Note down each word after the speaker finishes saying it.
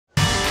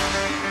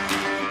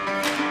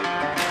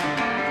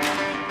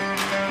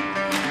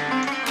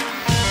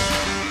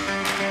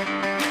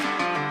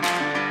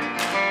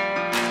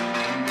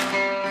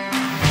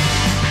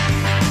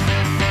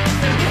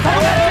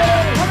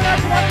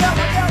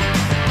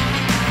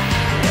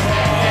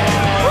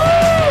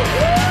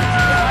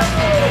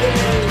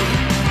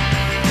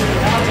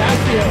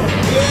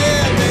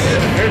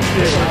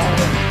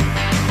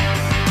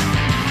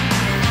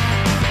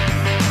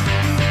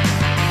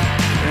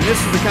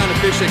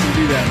fish that can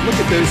do that. Look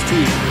at those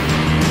teeth.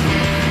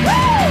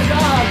 Good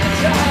job, good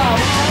job.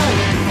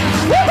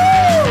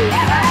 Woohoo!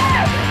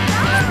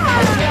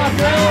 Good job,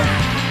 girls.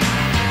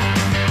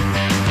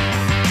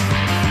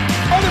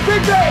 On the big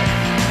day.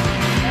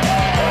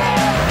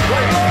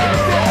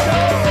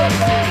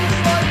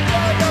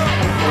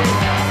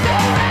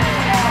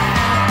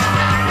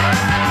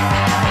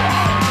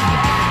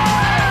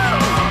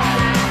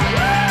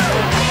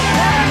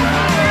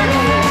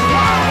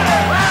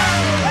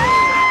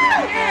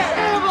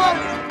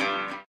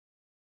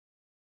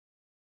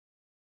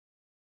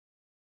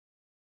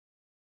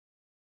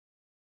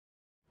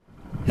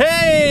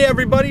 Hey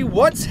everybody,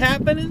 what's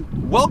happening?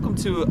 Welcome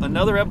to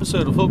another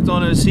episode of Hooked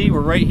on OC.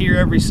 We're right here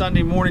every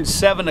Sunday morning,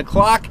 7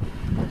 o'clock.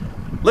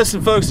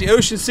 Listen folks, the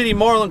Ocean City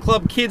Marlin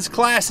Club Kids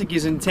Classic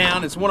is in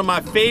town. It's one of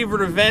my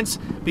favorite events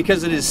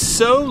because it is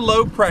so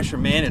low pressure,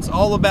 man. It's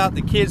all about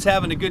the kids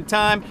having a good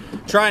time,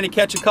 trying to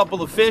catch a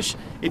couple of fish.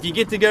 If you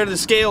get to go to the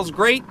scales,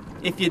 great.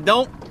 If you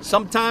don't,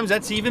 sometimes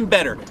that's even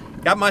better.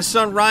 Got my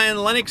son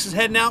Ryan Lenox is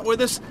heading out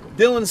with us,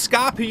 Dylan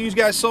Scott, who you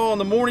guys saw on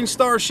the Morning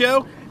Star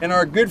show, and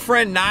our good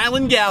friend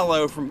Nylan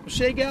Gallo from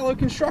Shea Gallo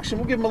Construction.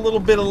 We'll give him a little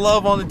bit of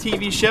love on the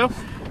TV show.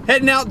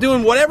 Heading out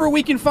doing whatever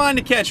we can find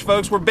to catch,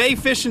 folks. We're bay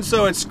fishing,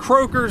 so it's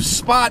croakers,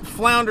 spot,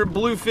 flounder,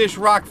 bluefish,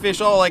 rockfish,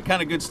 all that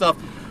kind of good stuff.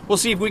 We'll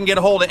see if we can get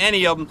a hold of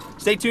any of them.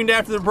 Stay tuned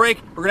after the break.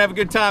 We're gonna have a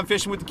good time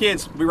fishing with the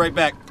kids. We'll be right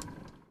back.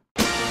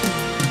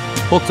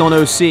 Hooked on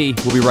OC,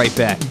 we'll be right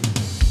back.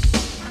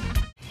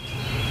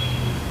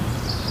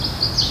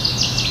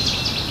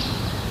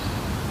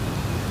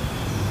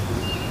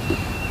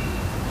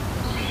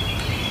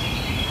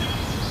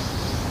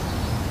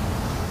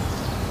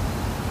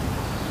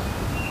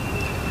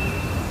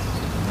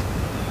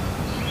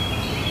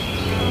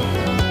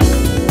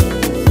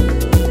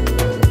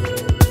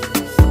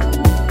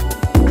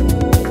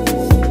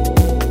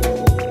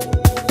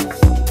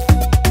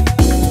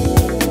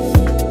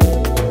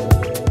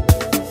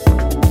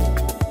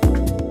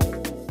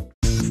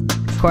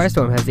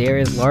 Storm has the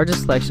area's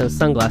largest selection of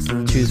sunglasses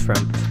to choose from.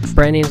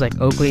 Brand names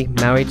like Oakley,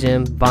 Maui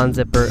Jim, Von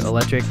Zipper,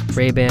 Electric,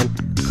 Ray-Ban,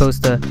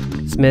 Costa,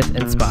 Smith,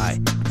 and Spy.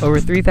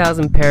 Over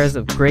 3,000 pairs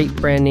of great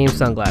brand name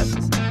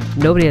sunglasses.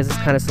 Nobody has this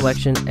kind of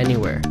selection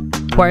anywhere.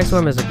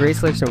 Storm has a great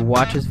selection of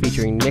watches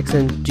featuring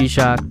Nixon,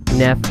 G-Shock,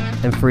 Neff,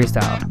 and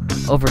Freestyle.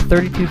 Over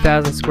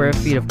 32,000 square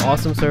feet of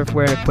awesome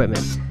surfwear and equipment.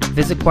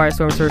 Visit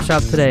Storm Surf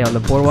Shop today on the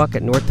boardwalk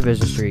at North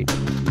Division Street.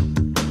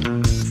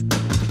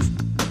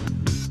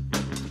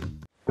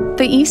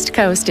 The East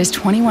Coast is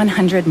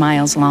 2,100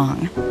 miles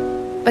long,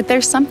 but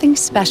there's something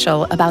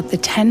special about the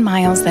 10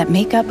 miles that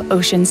make up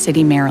Ocean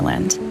City,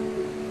 Maryland.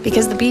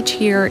 Because the beach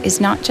here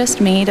is not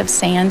just made of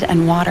sand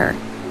and water,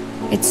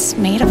 it's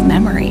made of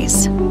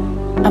memories.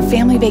 Of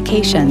family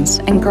vacations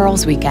and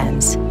girls'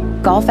 weekends,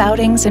 golf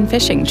outings and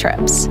fishing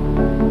trips.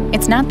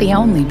 It's not the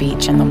only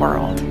beach in the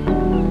world.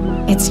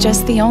 It's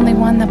just the only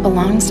one that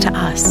belongs to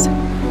us.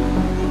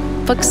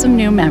 Book some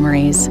new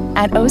memories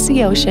at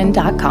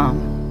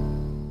OCOcean.com.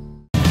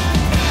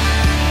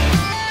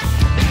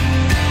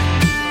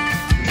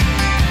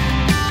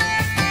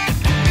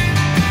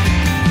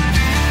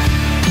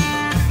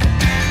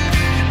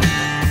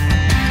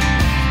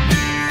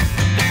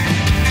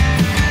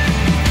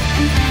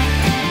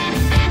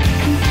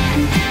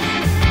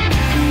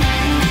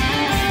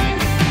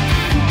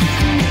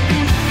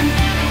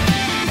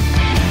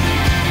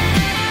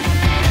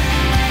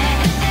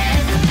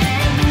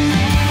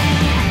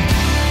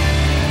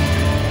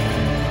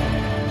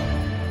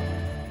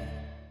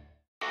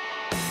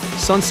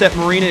 Sunset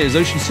Marina is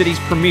Ocean City's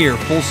premier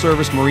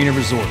full-service marina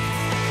resort.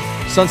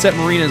 Sunset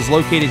Marina is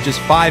located just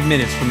 5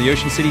 minutes from the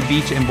Ocean City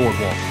beach and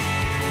boardwalk.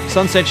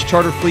 Sunset's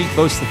charter fleet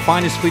boasts the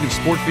finest fleet of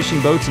sport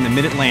fishing boats in the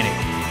Mid-Atlantic,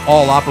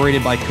 all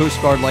operated by Coast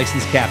Guard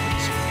licensed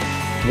captains.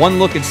 One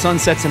look at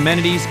Sunset's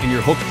amenities and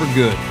you're hooked for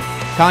good.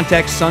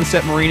 Contact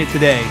Sunset Marina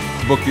today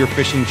to book your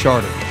fishing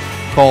charter.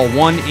 Call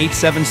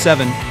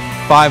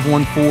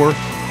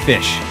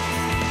 1-877-514-FISH.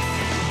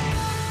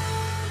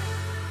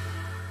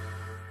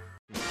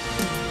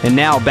 And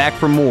now back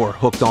for more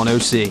Hooked on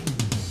OC.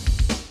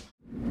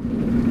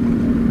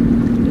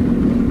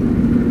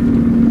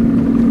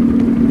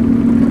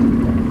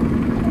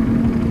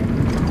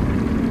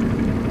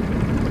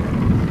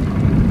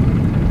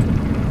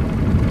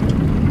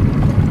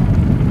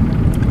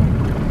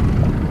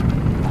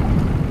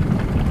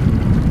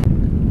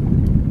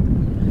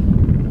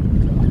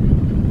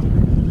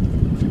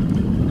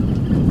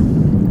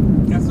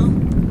 Got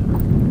some?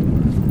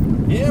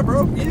 Yeah,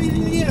 bro.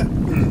 Yeah.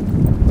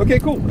 Okay,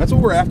 cool. That's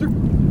what we're after.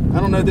 I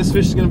don't know if this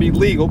fish is going to be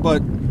legal,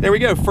 but there we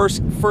go.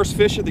 First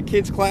fish of the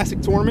Kids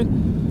Classic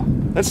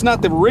tournament. That's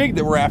not the rig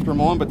that we're after them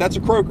on, but that's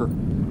a croaker.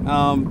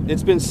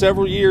 It's been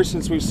several years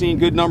since we've seen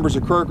good numbers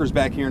of croakers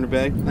back here in the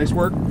bay. Nice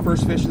work.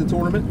 First fish of the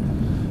tournament.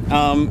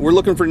 We're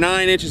looking for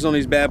 9 inches on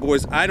these bad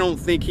boys. I don't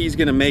think he's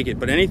going to make it,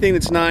 but anything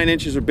that's 9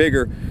 inches or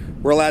bigger,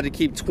 we're allowed to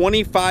keep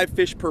 25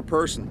 fish per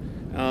person.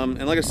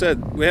 And like I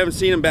said, we haven't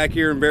seen them back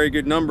here in very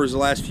good numbers the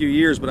last few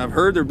years, but I've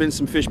heard there have been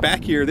some fish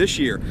back here this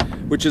year,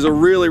 which is a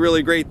really,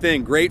 really great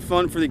thing. Great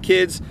fun for the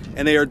kids,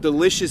 and they are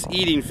delicious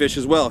eating fish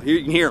as well. Here,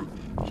 you can hear him.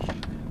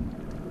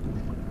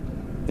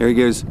 There he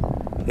goes.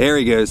 There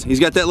he goes. He's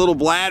got that little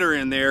bladder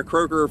in there,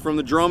 croaker from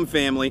the drum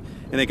family,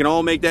 and they can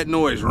all make that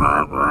noise.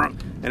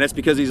 And that's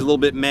because he's a little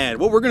bit mad.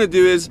 What we're gonna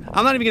do is,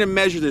 I'm not even gonna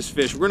measure this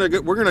fish. We're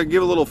gonna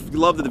give a little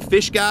love to the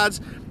fish gods,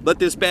 let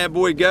this bad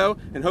boy go,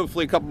 and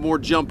hopefully a couple more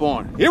jump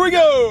on. Here we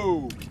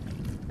go!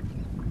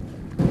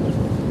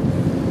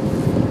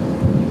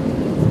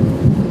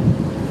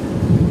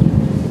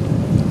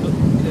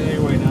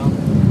 Anyway now.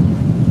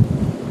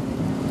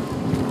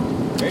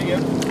 There you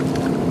go.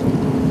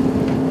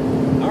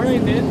 All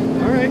right, man,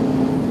 all right.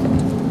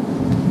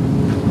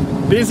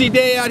 Busy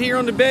day out here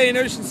on the bay in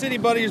Ocean City,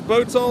 buddy. There's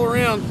boats all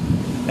around.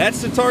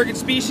 That's the target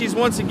species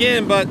once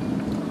again, but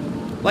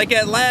like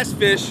that last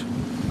fish,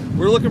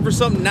 we're looking for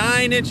something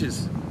 9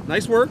 inches.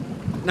 Nice work.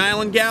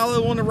 Nylon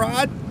gallo on the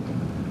rod.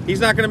 He's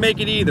not gonna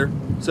make it either.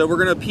 So we're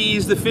gonna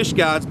appease the fish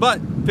gods,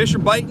 but fish are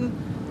biting,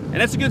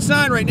 and that's a good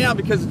sign right now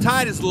because the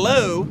tide is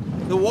low,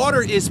 the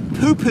water is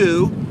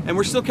poo-poo, and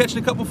we're still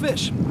catching a couple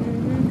fish.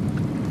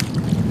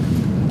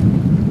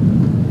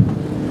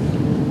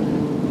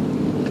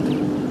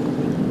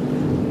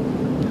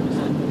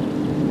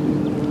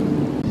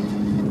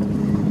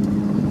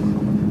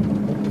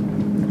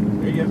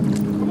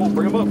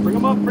 Bring them up, bring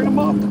them up, bring them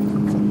up.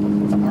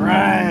 All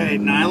right,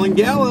 nylon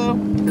gallo.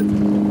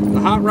 The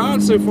hot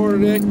rod so far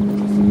today.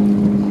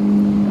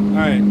 All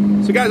right,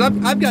 so guys,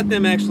 I've got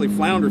them actually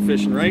flounder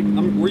fishing, right?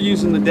 We're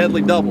using the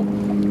Deadly Double,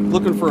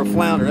 looking for a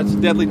flounder. That's a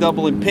Deadly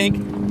Double in pink,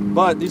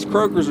 but these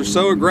croakers are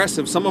so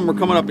aggressive. Some of them are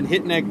coming up and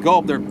hitting that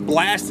gulp. They're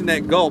blasting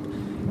that gulp,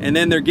 and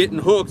then they're getting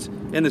hooked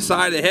in the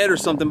side of the head or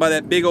something by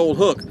that big old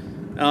hook.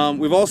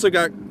 We've also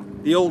got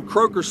the old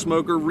croaker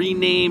smoker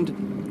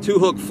renamed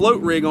 2-hook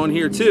float rig on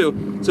here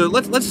too. So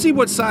let's see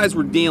what size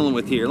we're dealing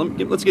with here.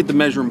 Let's get the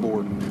measuring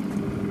board.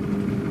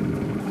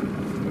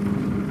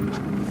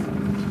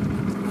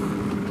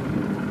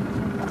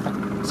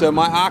 So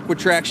my aqua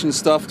traction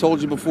stuff,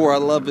 told you before, I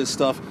love this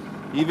stuff.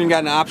 You even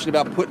got an option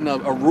about putting a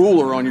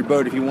ruler on your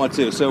boat if you want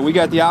to. So we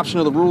got the option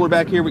of the ruler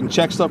back here. We can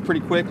check stuff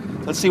pretty quick.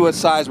 Let's see what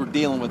size we're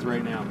dealing with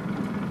right now.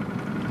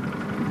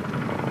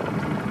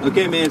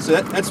 Okay, man,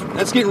 so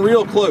that's getting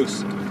real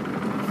close.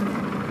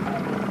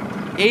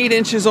 8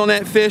 inches on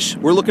that fish.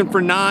 We're looking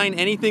for 9.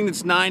 Anything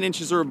that's 9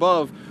 inches or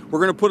above,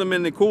 we're gonna put them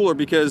in the cooler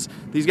because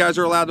these guys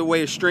are allowed to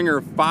weigh a stringer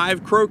of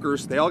 5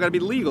 croakers. They all gotta be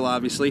legal,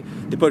 obviously.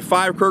 They put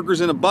 5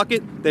 croakers in a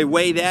bucket, they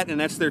weigh that,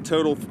 and that's their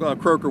total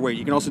croaker weight.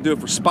 You can also do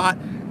it for spot.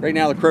 Right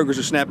now, the croakers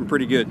are snapping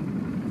pretty good.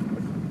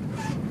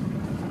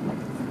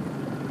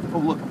 Oh,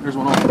 look, there's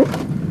one on.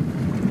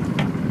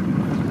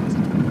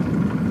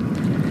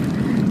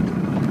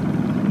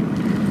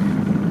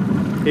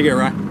 Here you go,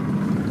 Ryan.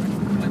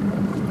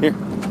 Here.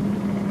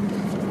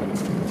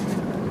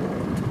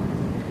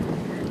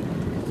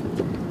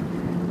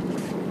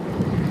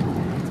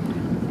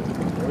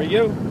 There we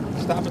go.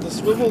 Stop at the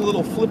swivel,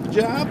 little flip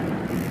job.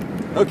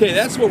 Okay,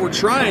 that's what we're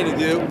trying to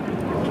do.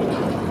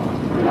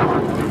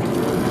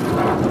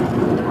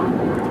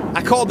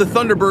 I called the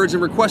Thunderbirds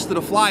and requested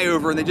a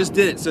flyover, and they just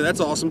did it, so that's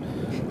awesome.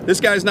 This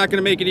guy's not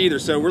gonna make it either,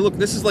 so we're looking,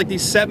 this is like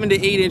these 7 to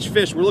 8 inch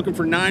fish. We're looking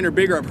for 9 or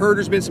bigger. I've heard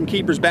there's been some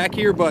keepers back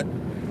here, but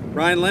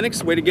Ryan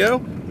Lenox, way to go.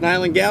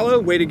 Nylon Gallo,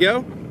 way to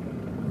go.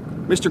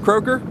 Mr.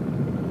 Croaker,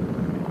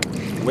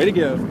 way to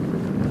go.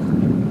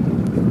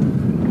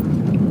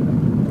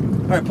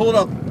 All right, pull it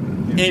up.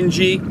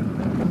 NG,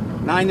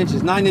 9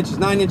 inches, 9 inches,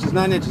 9 inches,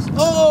 9 inches.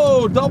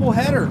 Oh, double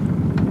header.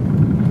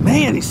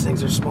 Man, these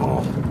things are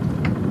small.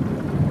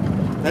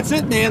 That's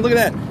it, man, look at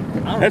that.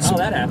 I don't know how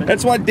that happened.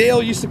 That's why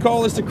Dale used to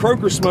call this the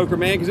croaker smoker,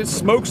 man, because it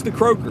smokes the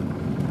croaker.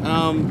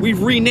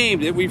 We've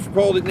renamed it. We've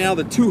called it now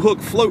the 2-hook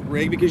float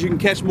rig because you can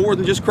catch more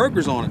than just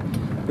croakers on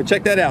it. But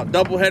check that out.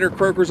 Double header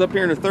croakers up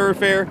here in the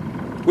thoroughfare.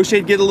 Wish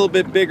they'd get a little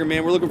bit bigger,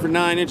 man. We're looking for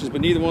 9 inches,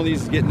 but neither one of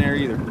these is getting there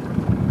either.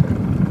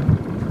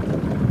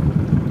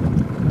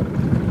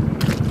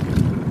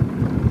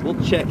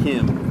 We'll check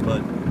him,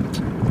 but...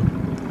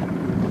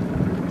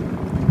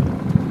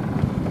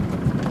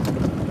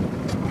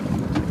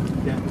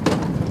 yeah.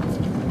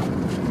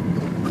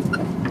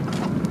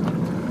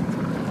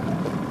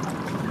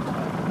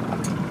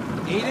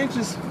 8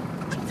 inches.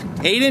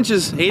 8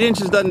 inches. 8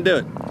 inches doesn't do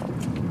it.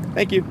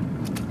 Thank you.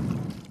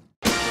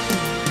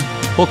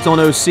 Hooked on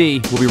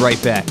OC, we'll be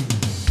right back.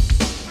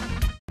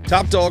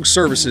 Top Dog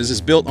Services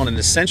is built on an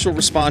essential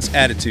response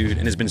attitude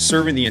and has been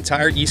serving the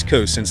entire East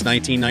Coast since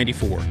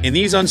 1994. In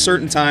these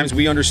uncertain times,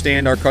 we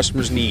understand our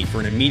customers' need for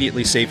an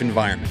immediately safe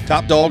environment.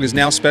 Top Dog is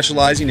now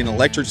specializing in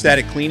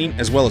electrostatic cleaning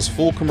as well as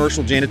full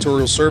commercial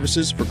janitorial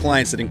services for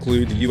clients that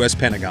include the U.S.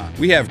 Pentagon.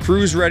 We have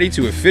crews ready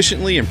to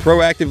efficiently and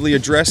proactively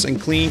address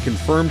and clean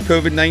confirmed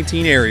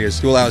COVID-19 areas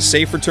to allow a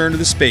safe return to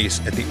the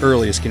space at the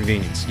earliest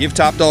convenience. Give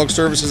Top Dog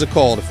Services a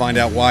call to find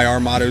out why our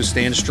motto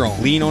stands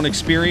strong. Lean on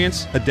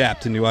experience,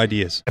 adapt to new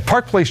ideas. At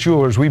Park Place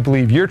Jewelers, we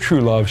believe your true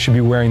love should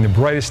be wearing the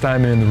brightest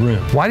diamond in the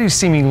room. Why do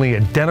seemingly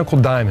identical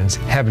diamonds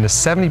have a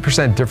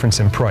 70% difference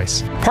in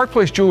price? Park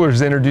Place Jewelers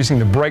is introducing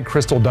the Bright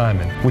Crystal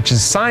Diamond, which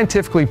is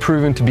scientifically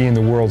proven to be in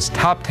the world's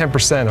top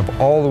 10% of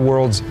all the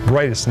world's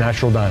brightest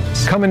natural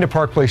diamonds. Come into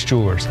Park Place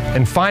Jewelers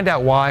and find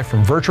out why,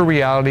 from virtual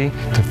reality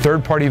to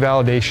third-party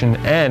validation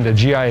and a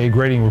GIA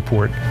grading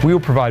report, we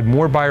will provide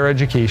more buyer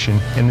education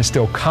and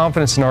instill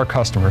confidence in our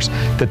customers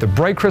that the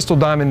Bright Crystal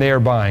Diamond they are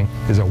buying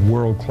is a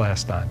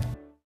world-class diamond.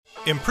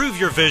 Improve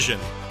your vision,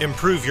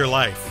 improve your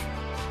life.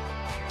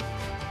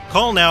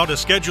 Call now to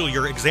schedule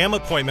your exam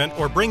appointment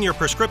or bring your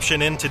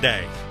prescription in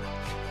today.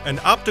 An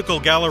Optical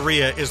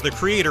Galleria is the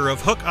creator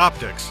of Hook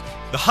Optics,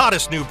 the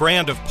hottest new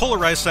brand of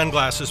polarized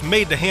sunglasses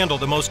made to handle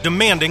the most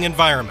demanding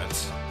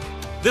environments.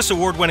 This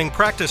award-winning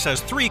practice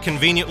has 3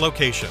 convenient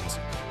locations: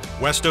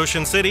 West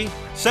Ocean City,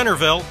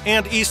 Centerville,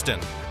 and Easton.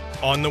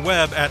 On the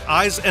web at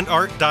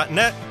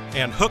eyesandart.net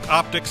and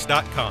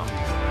hookoptics.com.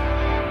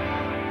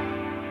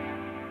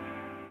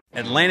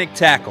 Atlantic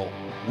Tackle,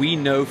 we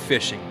know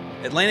fishing.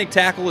 Atlantic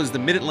Tackle is the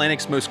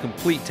Mid-Atlantic's most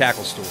complete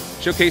tackle store,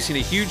 showcasing a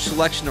huge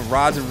selection of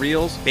rods and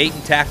reels, bait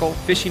and tackle,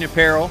 fishing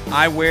apparel,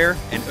 eyewear,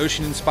 and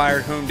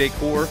ocean-inspired home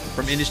decor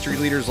from industry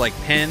leaders like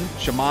Penn,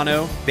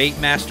 Shimano, Bait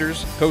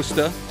Masters,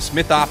 Costa,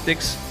 Smith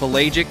Optics,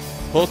 Pelagic,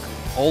 Hook,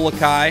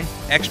 Olakai,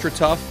 Extra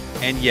Tough,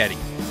 and Yeti.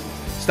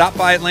 Stop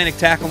by Atlantic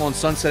Tackle on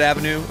Sunset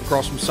Avenue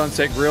across from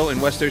Sunset Grill in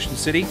West Ocean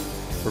City,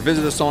 or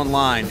visit us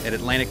online at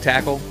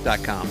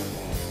atlantictackle.com.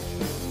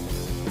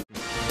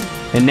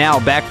 And now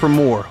back for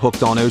more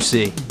Hooked on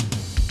OC.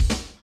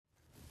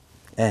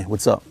 Hey,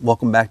 what's up?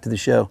 Welcome back to the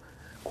show.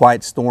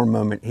 Quiet Storm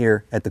moment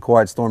here at the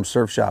Quiet Storm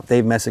Surf Shop.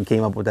 Dave Messon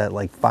came up with that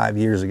like 5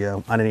 years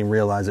ago. I didn't even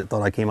realize it.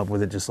 Thought I came up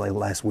with it just like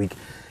last week.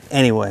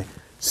 Anyway,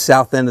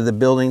 south end of the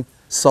building,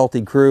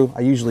 salty crew. I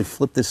usually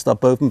flip this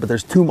stuff open, but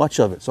there's too much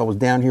of it, so I was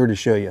down here to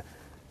show you.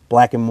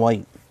 Black and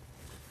white,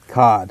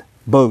 cod,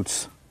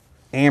 boats,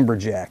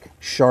 amberjack,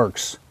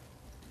 sharks,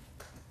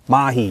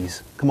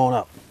 mahis. Come on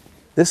up.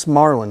 This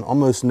Marlin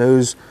almost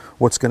knows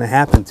what's going to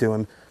happen to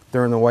him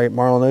during the White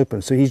Marlin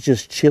Open, so he's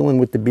just chilling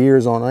with the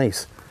beers on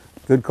ice.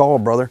 Good call,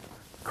 brother.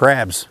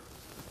 Crabs.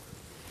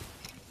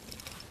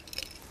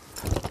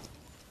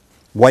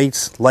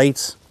 Whites,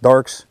 lights,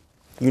 darks,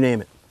 you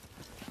name it.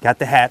 Got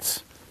the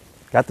hats,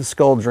 got the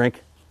skull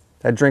drink.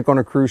 That drink on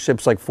a cruise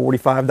ship's like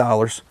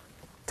 $45.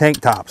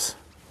 Tank tops.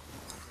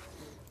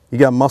 You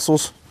got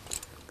muscles?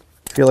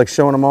 Feel like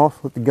showing them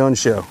off? Let the gun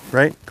show,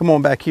 right? Come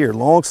on back here.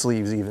 Long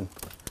sleeves even.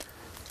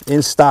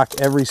 In stock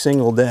every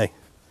single day.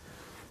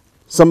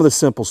 Some of the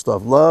simple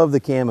stuff. Love the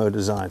camo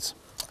designs.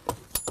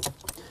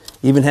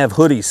 Even have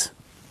hoodies,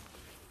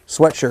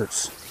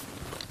 sweatshirts,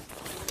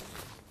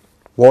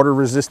 water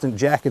resistant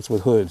jackets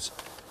with hoods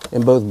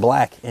in both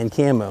black and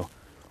camo.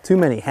 Too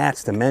many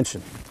hats to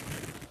mention.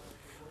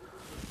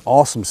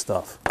 Awesome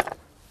stuff.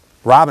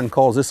 Robin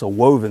calls this a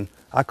woven.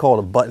 I call it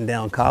a button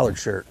down collared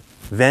shirt.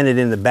 Vented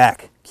in the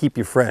back. Keep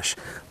you fresh.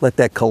 Let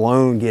that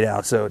cologne get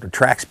out so it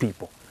attracts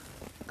people.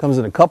 Comes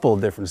in a couple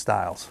of different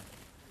styles.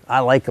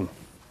 I like them.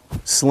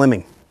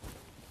 Slimming,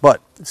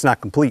 but it's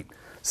not complete.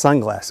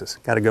 Sunglasses,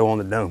 got to go on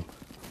the dome.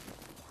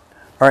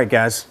 All right,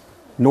 guys,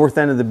 north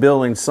end of the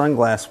building,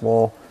 sunglass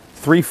wall.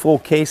 3 full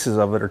cases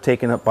of it are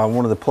taken up by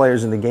one of the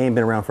players in the game,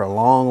 been around for a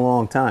long,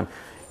 long time.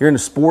 You're into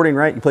sporting,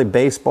 right? You play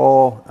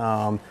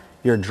baseball,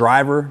 you're a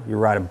driver, you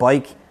ride a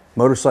bike,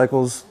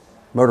 motorcycles,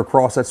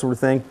 motocross, that sort of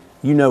thing.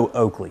 You know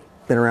Oakley,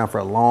 been around for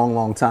a long,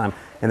 long time,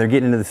 and they're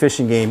getting into the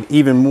fishing game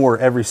even more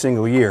every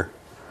single year.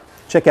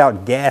 Check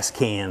out Gas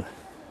Can.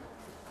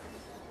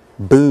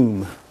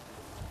 Boom.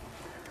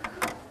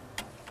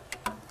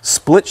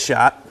 Split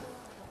shot.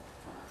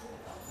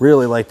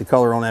 Really like the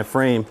color on that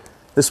frame.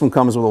 This one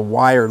comes with a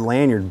wired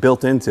lanyard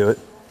built into it.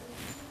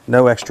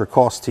 No extra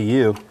cost to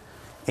you.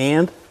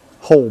 And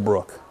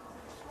Holbrook.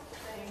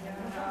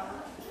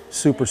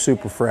 Super,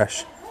 super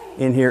fresh.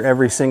 In here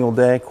every single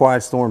day.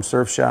 Quiet Storm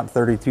Surf Shop,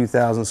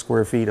 32,000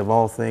 square feet of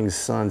all things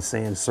sun,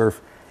 sand,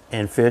 surf,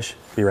 and fish.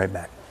 Be right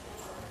back.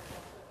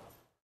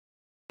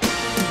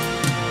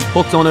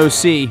 Hooked on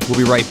OC, we'll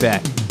be right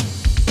back.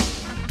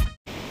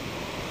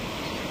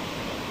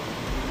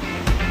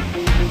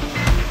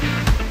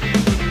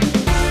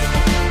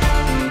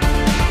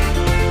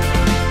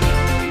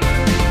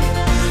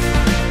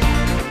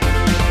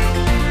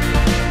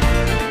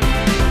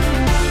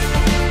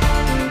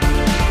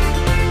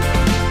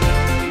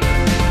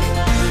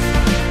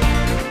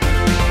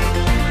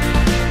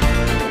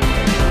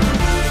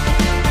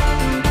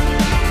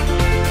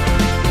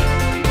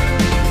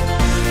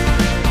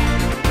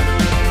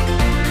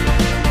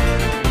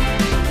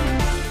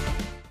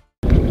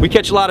 We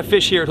catch a lot of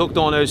fish here at Hooked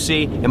on OC,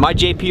 and my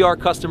JPR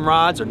custom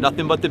rods are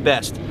nothing but the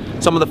best.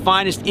 Some of the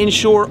finest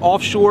inshore,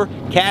 offshore,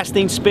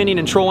 casting, spinning,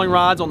 and trolling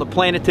rods on the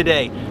planet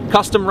today.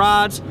 Custom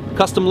rods,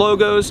 custom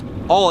logos,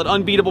 all at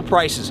unbeatable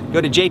prices.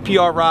 Go to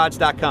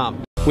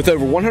jprrods.com. With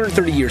over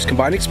 130 years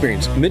combined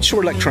experience,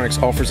 Midshore Electronics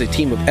offers a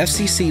team of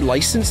FCC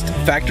licensed,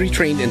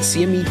 factory-trained, and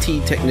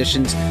CMET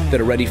technicians that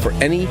are ready for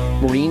any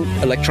marine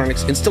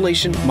electronics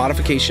installation,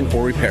 modification,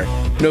 or repair.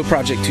 No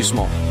project too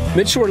small.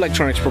 Midshore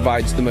Electronics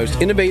provides the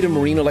most innovative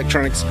marine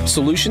electronics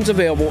solutions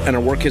available, and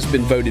our work has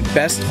been voted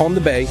best on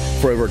the Bay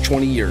for over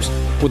 20 years.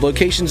 With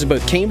locations in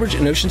both Cambridge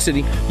and Ocean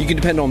City, you can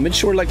depend on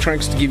Midshore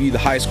Electronics to give you the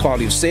highest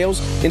quality of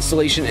sales,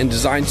 installation, and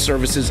design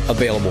services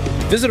available.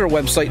 Visit our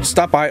website,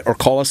 stop by, or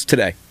call us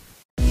today.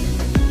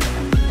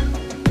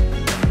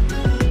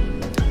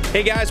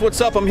 Hey guys, what's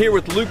up? I'm here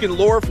with Luke and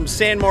Laura from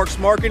Sandmarks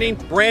Marketing.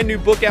 Brand new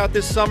book out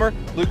this summer.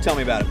 Luke, tell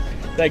me about it.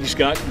 Thank you,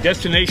 Scott.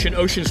 Destination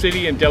Ocean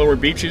City and Delaware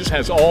Beaches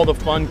has all the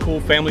fun,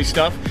 cool family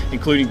stuff,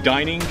 including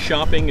dining,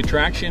 shopping,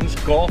 attractions,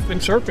 golf,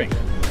 and surfing.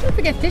 Don't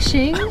forget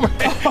fishing.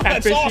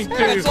 That's fishing awesome. too,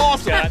 That's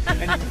awesome. Scott.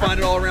 And you can find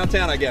it all around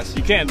town, I guess.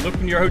 You can. Look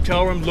in your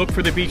hotel room, look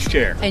for the beach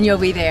chair. And you'll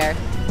be there.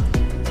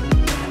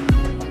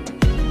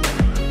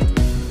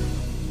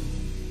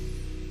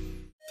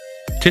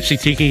 Tipsy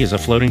Tiki is a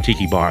floating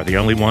tiki bar, the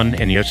only one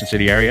in the Ocean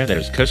City area that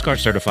is Coast Guard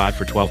certified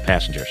for 12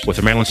 passengers with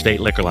a Maryland State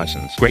liquor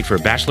license. Great for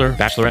bachelor,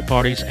 bachelorette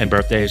parties, and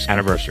birthdays,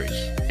 anniversaries.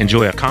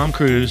 Enjoy a calm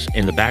cruise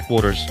in the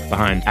backwaters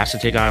behind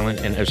Assateague Island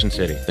in Ocean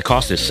City. The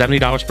cost is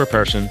 $70 per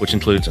person, which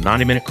includes a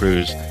 90-minute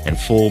cruise and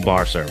full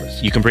bar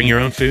service. You can bring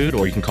your own food,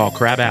 or you can call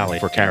Crab Alley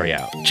for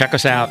carryout. Check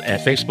us out at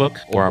Facebook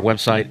or our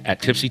website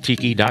at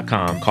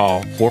tipsytiki.com.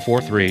 Call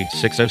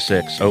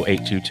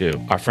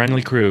 443-606-0822. Our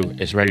friendly crew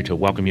is ready to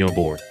welcome you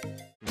aboard.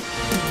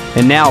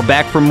 And now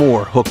back for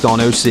more Hooked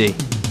on OC.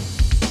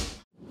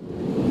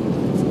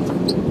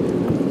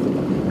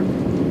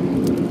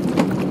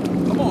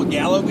 Come on,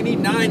 Gallo. We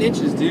need 9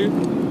 inches, dude.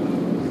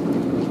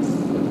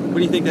 What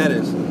do you think that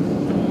is?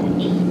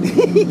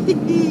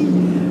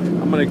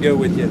 I'm going to go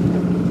with you.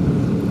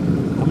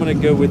 I'm going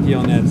to go with you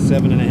on that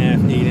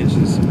 7.5, 8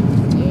 inches.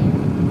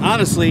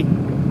 Honestly,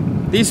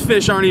 these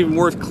fish aren't even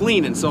worth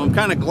cleaning, so I'm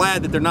kind of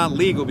glad that they're not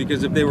legal,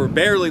 because if they were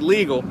barely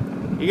legal,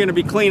 you're going to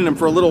be cleaning them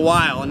for a little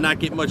while and not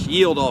get much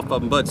yield off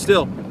of them. But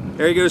still,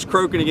 there he goes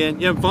croaking again.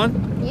 You having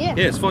fun? Yeah.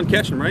 Yeah, it's fun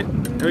catching them, right?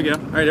 There we go. All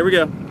right, there we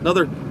go.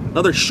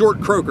 Another short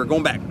croaker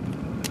going back.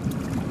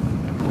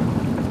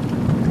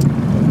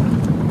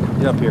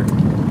 Get up here.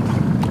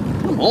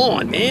 Come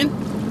on, man.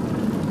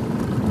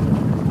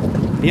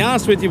 To be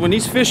honest with you, when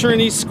these fish are in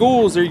these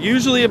schools, they're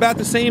usually about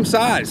the same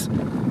size.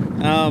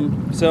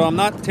 So I'm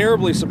not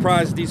terribly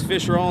surprised that these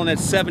fish are all in that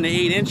 7 to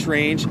 8 inch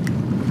range.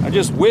 I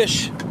just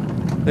wish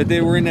that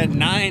they were in that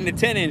 9 to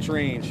 10 inch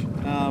range,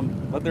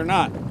 but they're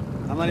not.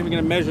 I'm not even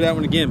going to measure that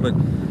one again, but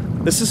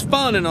this is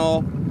fun and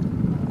all.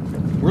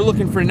 We're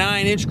looking for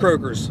 9 inch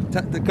croakers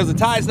because the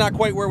tide's not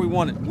quite where we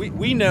want it.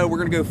 We know we're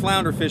going to go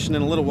flounder fishing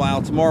in a little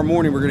while. Tomorrow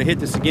morning we're going to hit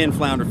this again,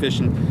 flounder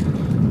fishing.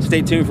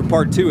 Stay tuned for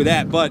part 2 of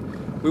that, but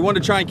we want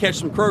to try and catch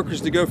some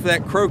croakers to go for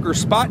that croaker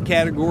spot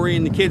category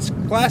in the Kids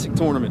Classic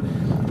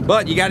tournament.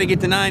 But you got to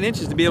get to 9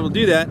 inches to be able to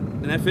do that,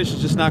 and that fish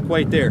is just not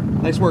quite there.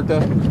 Nice work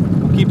though.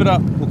 We'll keep it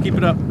up. We'll keep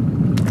it up.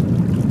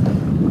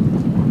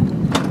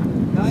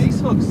 Nice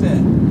hook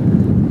set.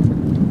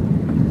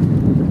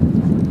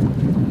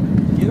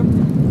 Get him?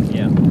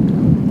 Yeah.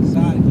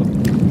 Side hook.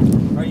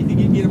 All right, you think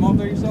you can get him off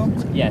there yourself?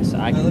 Yes,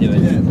 I can Let's do it.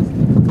 that.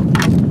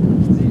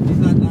 See, he's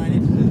not 9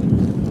 inches, is he?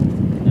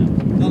 No.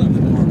 None of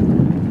them are.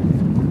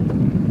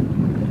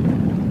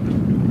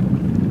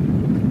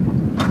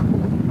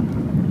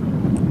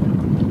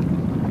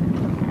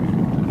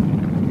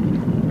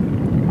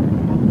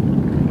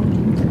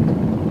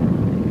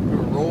 We're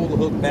going to roll the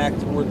hook back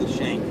toward the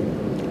shank.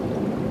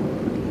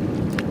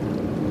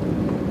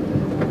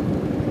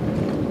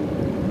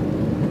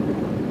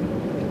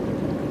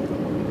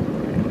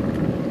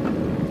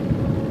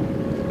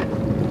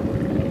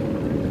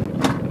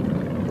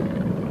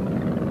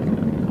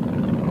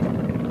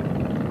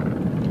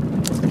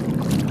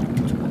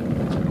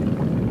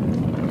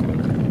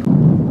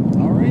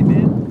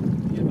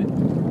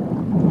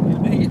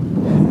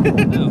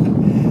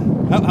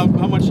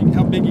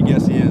 How big you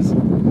guess he is?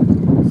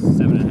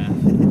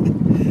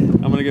 7.5.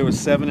 I'm gonna go with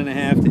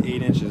 7.5 to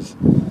 8 inches.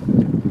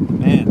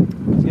 Man,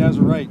 these guys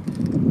are right.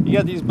 You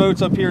got these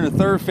boats up here in the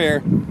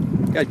thoroughfare.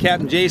 Got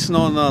Captain Jason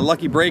on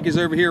Lucky Breakers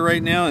over here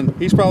right now, and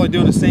he's probably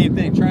doing the same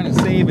thing, trying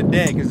to save a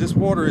day, because this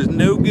water is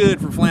no good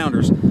for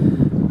flounders.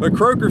 But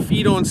croaker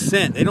feed on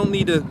scent. They don't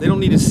need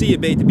to see a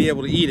bait to be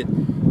able to eat it.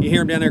 You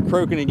hear them down there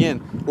croaking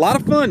again. A lot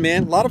of fun,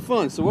 man. A lot of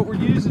fun. So what we're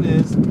using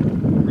is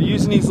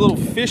these little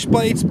Fish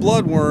Bites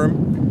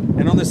bloodworm.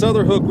 And on this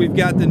other hook, we've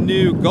got the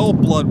new Gulp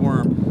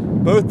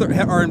bloodworm. Both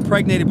are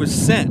impregnated with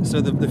scent, so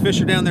the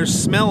fish are down there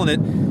smelling it.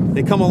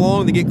 They come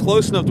along, they get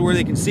close enough to where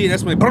they can see it.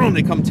 That's when boom,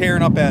 they come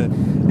tearing up at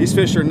it. These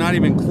fish are not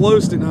even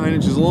close to 9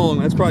 inches long.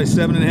 That's probably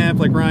 7.5,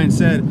 like Ryan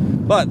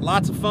said. But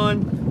lots of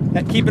fun,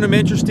 keeping them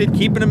interested,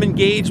 keeping them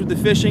engaged with the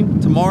fishing.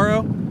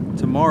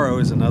 Tomorrow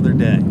is another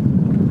day.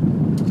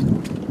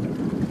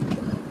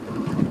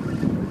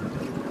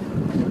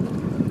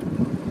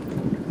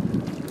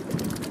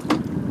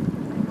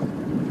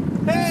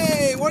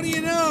 What do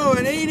you know?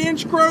 An 8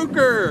 inch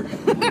croaker!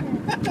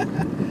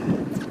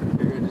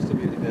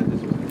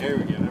 There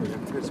we go.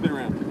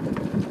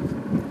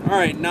 All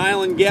right,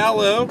 Nylan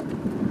Gallo.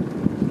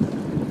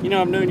 You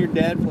know, I've known your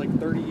dad for like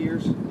 30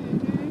 years.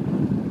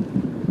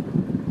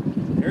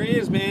 There he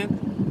is,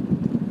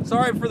 man.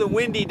 Sorry for the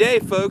windy day,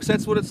 folks.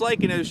 That's what it's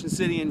like in Ocean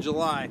City in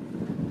July.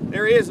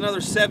 There he is, another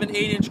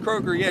 7-8-inch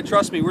croaker. Yeah,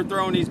 trust me, we're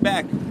throwing these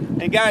back.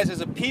 And guys,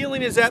 as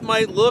appealing as that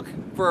might look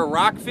for a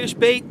rockfish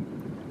bait,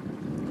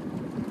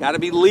 gotta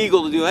be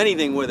legal to do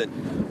anything with it.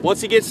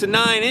 Once he gets to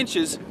 9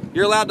 inches,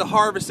 you're allowed to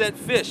harvest that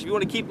fish. If you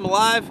want to keep him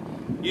alive,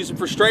 use him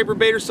for striper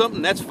bait or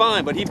something, that's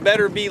fine, but he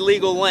better be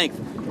legal length.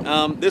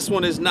 This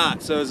one is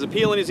not. So as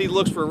appealing as he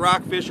looks for a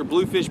rockfish or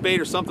bluefish bait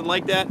or something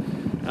like that,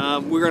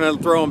 we're gonna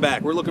throw him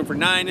back. We're looking for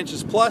 9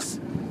 inches plus.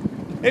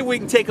 Maybe we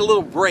can take a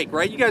little break,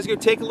 right? You guys go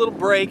take a little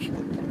break,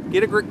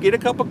 get a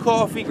cup of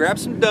coffee, grab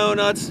some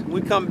donuts. When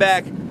we come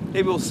back,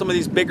 maybe some of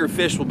these bigger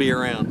fish will be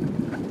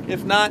around.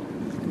 If not,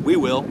 we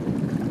will.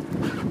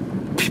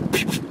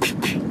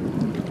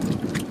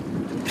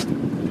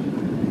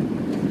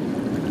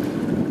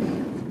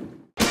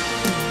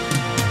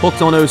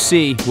 Hooked on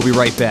OC, we'll be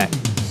right back.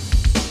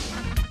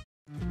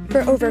 For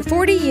over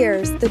 40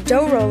 years, the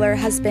dough roller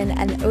has been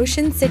an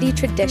Ocean City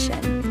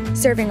tradition,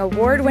 serving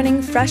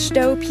award-winning fresh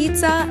dough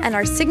pizza and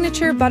our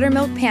signature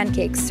buttermilk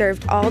pancakes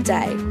served all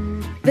day.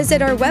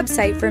 Visit our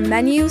website for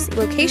menus,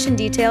 location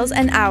details,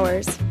 and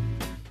hours.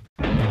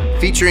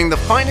 Featuring the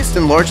finest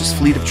and largest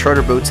fleet of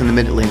charter boats in the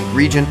Mid-Atlantic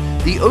region,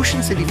 the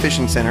Ocean City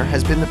Fishing Center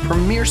has been the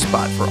premier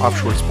spot for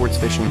offshore sports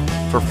fishing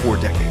for 4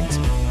 decades.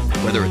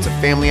 Whether it's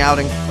a family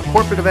outing, a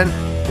corporate event,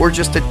 or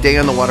just a day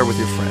on the water with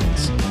your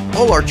friends,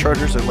 all our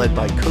charters are led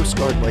by Coast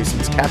Guard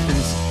licensed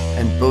captains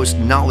and boast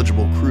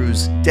knowledgeable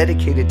crews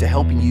dedicated to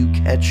helping you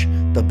catch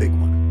the big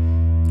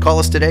one. Call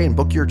us today and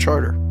book your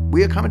charter.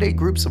 We accommodate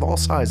groups of all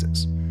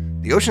sizes.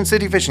 The Ocean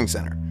City Fishing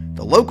Center.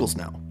 The locals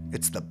know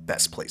it's the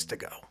best place to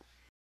go.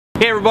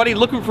 Hey everybody,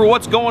 looking for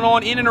what's going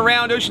on in and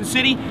around Ocean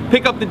City?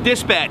 Pick up the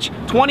Dispatch.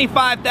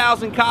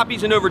 25,000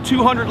 copies in over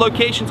 200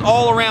 locations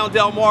all around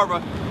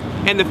Delmarva.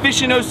 And the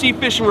Fishin' OC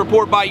Fishing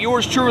Report by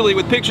yours truly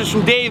with pictures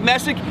from Dave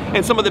Messick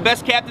and some of the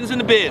best captains in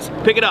the biz.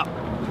 Pick it up.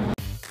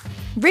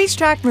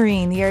 Racetrack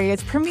Marine, the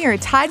area's premier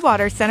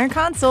Tidewater center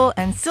console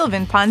and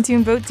Sylvan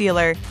pontoon boat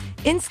dealer.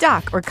 In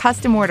stock or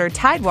custom order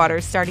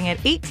Tidewaters starting at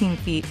 18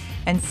 feet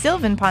and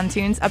Sylvan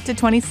pontoons up to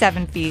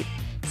 27 feet.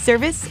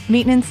 Service,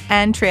 maintenance,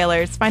 and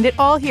trailers. Find it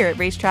all here at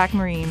Racetrack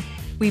Marine.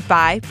 We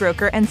buy,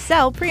 broker, and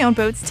sell pre-owned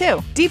boats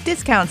too. Deep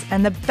discounts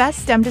and the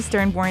best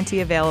stem-to-stern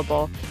warranty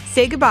available.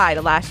 Say goodbye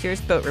to last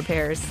year's boat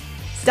repairs.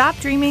 Stop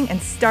dreaming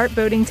and start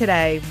boating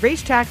today.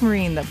 Racetrack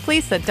Marine, the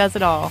place that does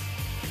it all.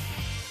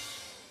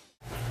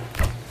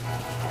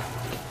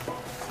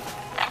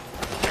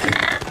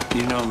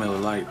 You know Miller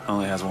Lite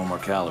only has 1 more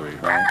calorie,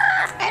 right?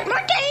 And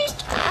more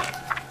taste.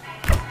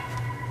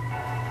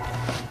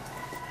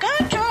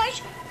 Good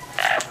choice.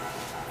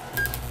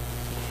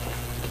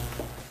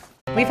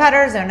 We've had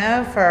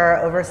Arizona for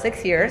over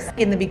 6 years.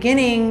 In the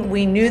beginning,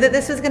 we knew that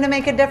this was going to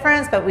make a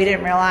difference, but we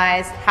didn't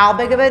realize how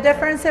big of a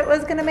difference it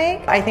was going to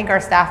make. I think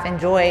our staff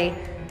enjoy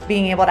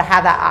being able to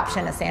have that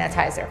option to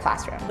sanitize their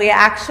classroom. We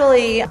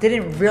actually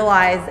didn't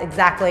realize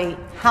exactly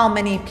how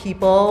many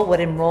people would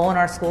enroll in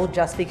our school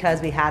just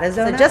because we had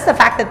Arizona. So just the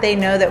fact that they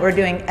know that we're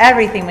doing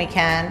everything we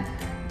can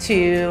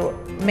to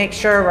make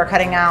sure we're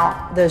cutting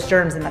out those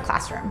germs in the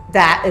classroom.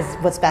 That is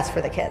what's best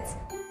for the kids.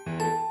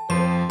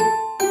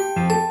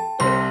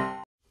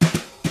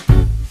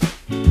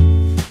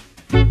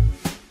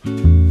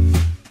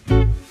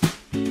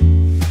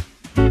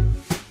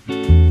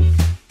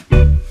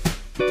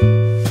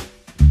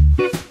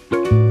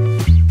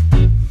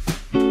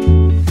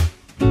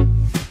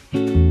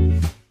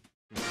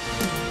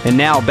 And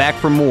now back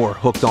for more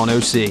Hooked on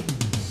OC.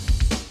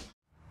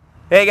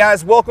 Hey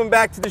guys, welcome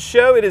back to the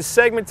show. It is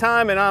segment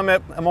time, and I'm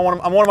on one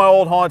of my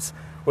old haunts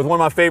with one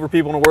of my favorite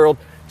people in the world,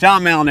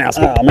 John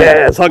Malinowski. Oh, man.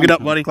 Yeah, let's hug it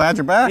up, buddy. Glad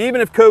you're back.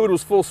 Even if COVID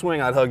was full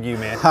swing, I'd hug you,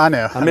 man. I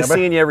know. I miss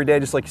seeing you every day,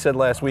 just like you said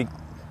last week.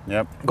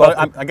 Yep.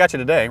 Well, I got you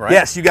today, right?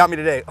 Yes, you got me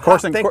today. Of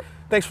course.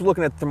 Thanks for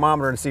looking at the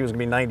thermometer and see it was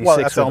going to be 96 well,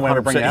 that's the only way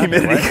to with bring it 100% out.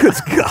 humidity. Right?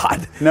 Good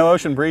God. No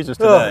ocean breezes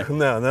today. Oh,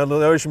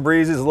 no ocean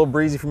breezes. A little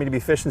breezy for me to be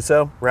fishing,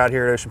 so we're out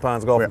here at Ocean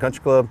Ponds Golf and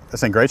Country Club.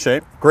 It's in great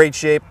shape. Great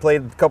shape.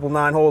 Played a couple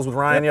 9 holes with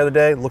Ryan the other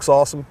day. Looks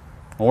awesome.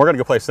 Well, we're going to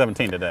go play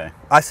 17 today.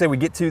 I say we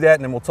get to that,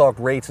 and then we'll talk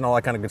rates and all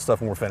that kind of good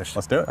stuff when we're finished.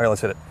 Let's do it. All right, let's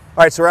hit it.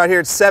 All right, so we're out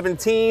here at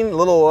 17,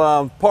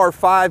 little par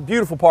 5,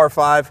 beautiful par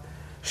 5.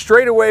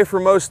 Straight away for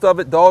most of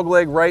it,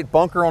 dogleg right,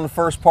 bunker on the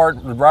first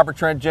part with Robert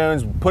Trent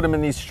Jones, put him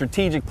in these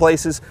strategic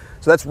places.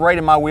 So that's right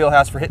in my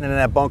wheelhouse for hitting it in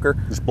that bunker.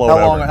 Just blow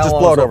it over. Just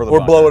blow it over the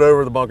bunker. Or blow it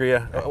over the bunker,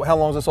 yeah. How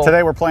long is this hole?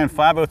 Today we're playing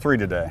 503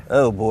 today.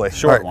 Oh boy.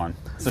 Short one.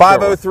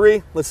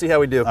 503, let's see how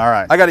we do. All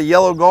right. I got a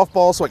yellow golf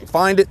ball so I can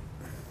find it.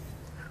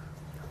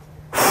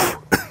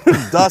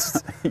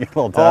 Dust.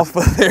 Little dust.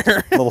 Off of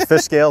there. Little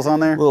fish scales on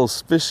there. Little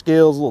fish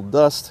scales, little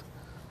dust.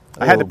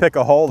 I had to pick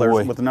a hole there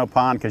with no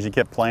pond because you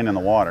kept playing in the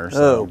water.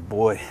 So. Oh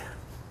boy.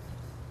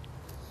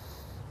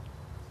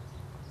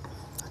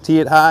 Tee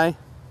it high.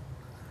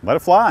 Let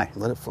it fly.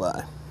 Let it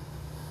fly.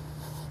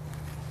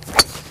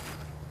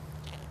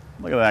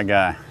 Look at that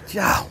guy.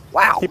 Yeah,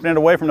 wow. Keeping it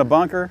away from the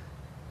bunker.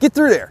 Get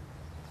through there.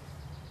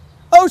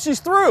 Oh, she's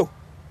through.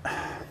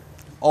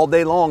 All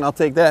day long, I'll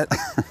take that.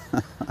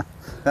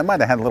 That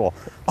might have had a little,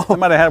 that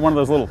might have had one of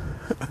those little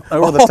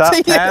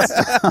over-the-top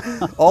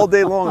casts. All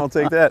day long, I'll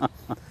take that.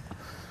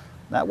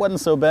 That wasn't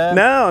so bad.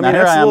 No, I mean,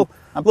 here that's I a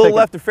am. little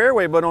left of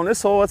fairway, but on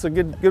this hole, that's a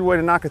good way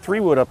to knock a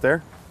 3-wood up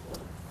there.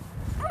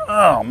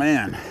 Oh,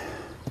 man.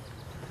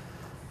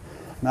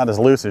 Not as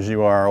loose as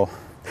you are, old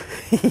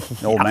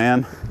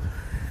man.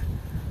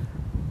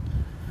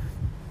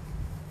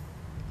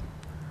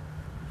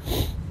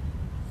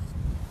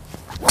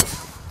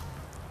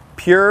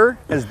 Pure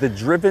as the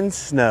driven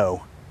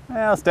snow.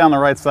 Yeah, it's down the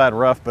right side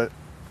rough, but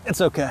it's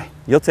okay.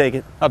 You'll take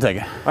it. I'll take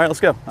it. All right, let's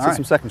go. Let's hit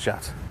some second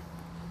shots.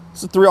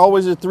 It's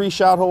always a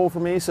 3-shot hole for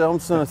me, so I'm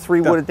just gonna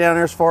 3-wood it down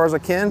there as far as I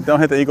can. Don't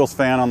hit the Eagles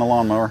fan on the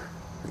lawnmower.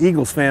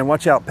 Eagles fan,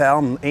 watch out, pal.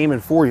 I'm aiming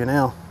for you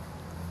now.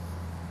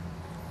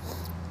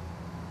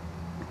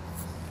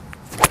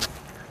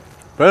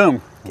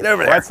 Boom. Get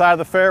over there. Right side of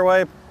the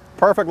fairway.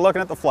 Perfect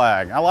looking at the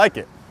flag. I like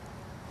it.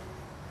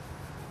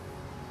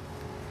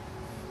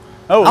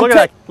 Oh, look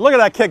at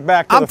that kick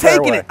back to the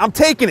fairway. I'm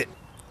taking it.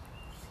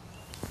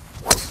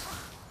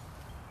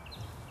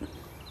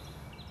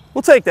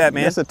 We'll take that,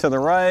 man. Miss it to the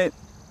right.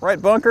 Right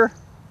bunker.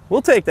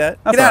 We'll take that.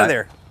 That's Get out all of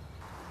there.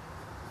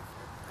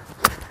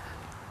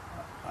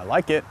 I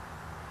like it.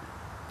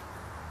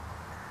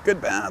 Good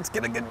bounce.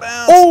 Get a good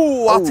bounce.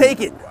 Oh, I'll take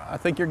it. I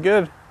think you're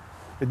good.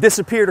 It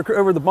disappeared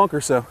over the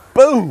bunker, so.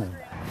 Boom.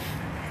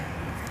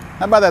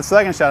 How about that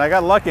second shot? I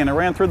got lucky and it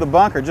ran through the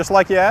bunker just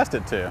like you asked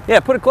it to. Yeah,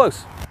 put it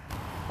close.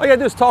 All you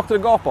gotta do is talk to the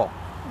golf ball.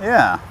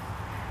 Yeah.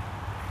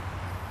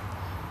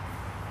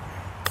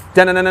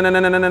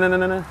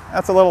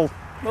 That's a little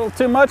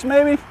too much,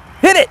 maybe?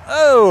 Hit it!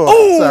 Oh,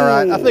 that's all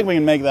right. I think we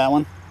can make that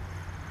one.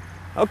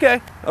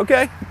 Okay,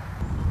 okay.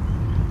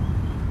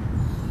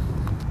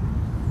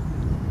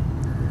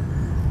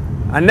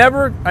 I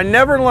never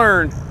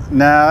learned.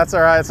 No, that's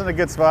all right. It's in a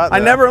good spot. I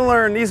never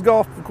learned this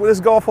golf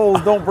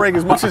holes don't break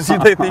as much as you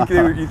think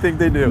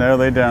they do. No,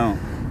 they don't.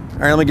 All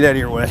right, let me get out of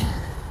your way.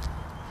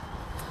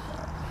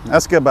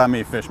 That's good by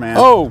me, fish man.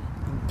 Oh,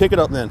 pick it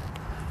up then.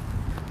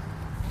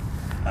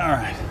 All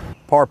right.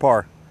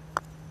 Par.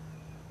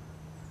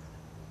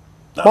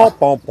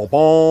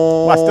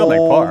 Well, I still make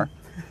par.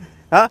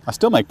 Huh? I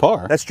still make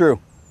par. That's true.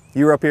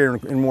 You were up here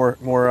in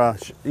more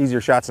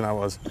easier shots than I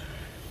was.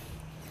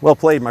 Well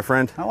played, my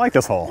friend. I like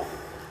this hole.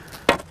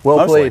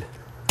 Well played.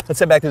 Let's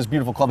head back to this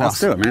beautiful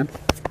clubhouse. Let's do it, man.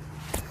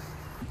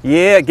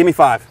 Yeah, give me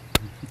 5.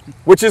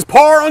 Which is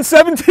par on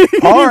 17.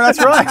 Par,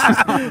 that's right.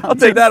 I'll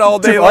take that all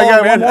day long, I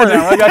got man. one more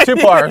now. I got 2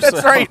 pars.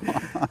 That's right.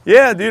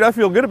 Yeah, dude, I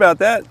feel good about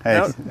that.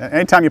 Hey,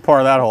 anytime you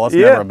par that hole, that's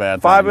never a bad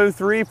thing.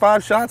 503,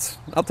 5 shots.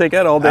 I'll take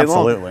that all day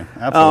long.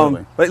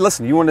 Absolutely. But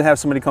listen, you wanted to have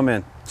somebody come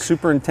in.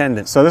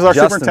 Superintendent. So this is our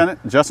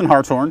superintendent, Justin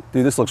Hartshorn.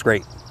 Dude, this looks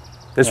great.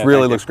 This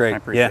really looks great. I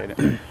appreciate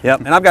it.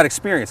 Yep, and I've got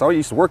experience. I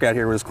used to work out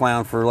here with this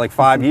clown for like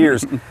 5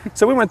 years.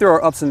 So we went through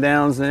our ups and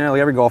downs, and like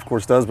every golf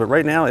course does, but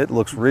right now it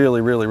looks really,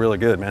 really, really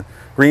good, man.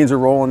 Greens are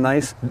rolling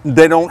nice.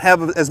 They don't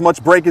have as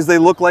much break as they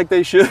look like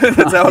they should.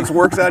 That's how it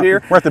works out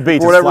here. We're at the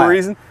beach. For whatever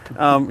reason.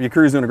 Your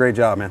crew's doing a great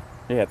job, man.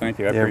 Yeah, thank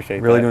you. I appreciate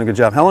it. Really doing a good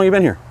job. How long have you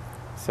been here?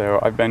 So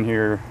I've been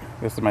here,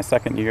 this is my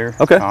 2nd year.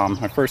 Okay.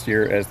 My 1st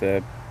year as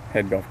the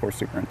head golf course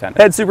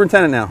superintendent. Head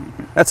superintendent now.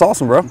 That's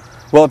awesome, bro.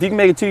 Well, if you can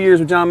make it 2 years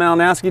with John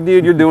Malinowski,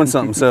 dude, you're doing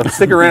something. So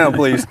stick around,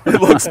 please.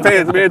 It looks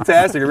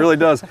fantastic. It really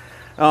does.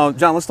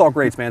 John, let's talk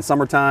rates, man.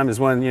 Summertime is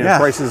when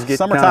prices get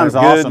summertime is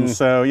awesome.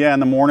 So yeah, in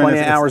the morning, plenty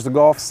of hours to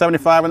golf.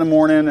 75 in the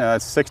morning,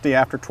 60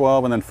 after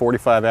 12, and then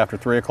 45 after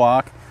 3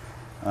 o'clock.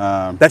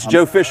 That's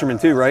Joe Fisherman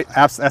too, right?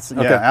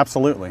 Yeah,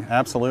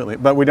 absolutely.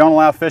 But we don't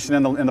allow fishing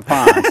in the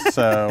ponds.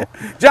 So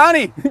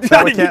Johnny,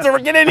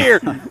 get in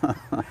here.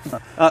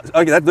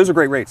 Okay, those are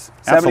great rates.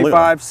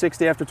 75,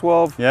 60 after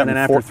 12, and then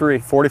after 3.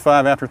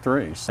 45 after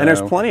 3. So, and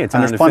there's plenty of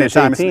time. There's plenty of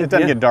time. It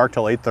doesn't get dark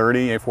till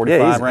 8:30,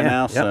 8:45 right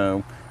now.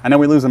 So I know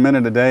we lose a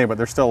minute a day, but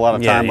there's still a lot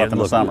of time left in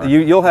the summer.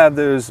 You'll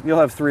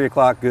have 3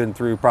 o'clock good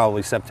through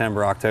probably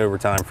September, October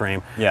time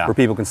frame, where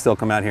people can still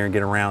come out here and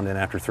get around in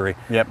after 3.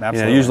 Yep,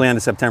 absolutely. Usually end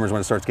of September is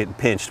when it starts getting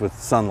pinched with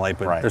sunlight,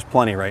 but there's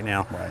plenty right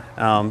now.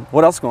 Right.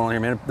 What else going on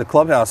here, man? The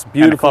clubhouse,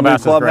 beautiful new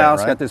clubhouse. Great,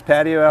 right? Got this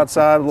patio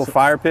outside, a little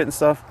fire pit and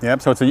stuff.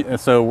 Yep.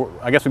 So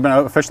I guess we've been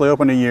officially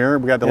open a year.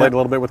 We got delayed a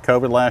little bit with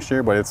COVID last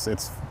year, but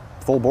it's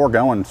full bore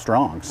going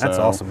strong. So that's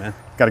awesome, man.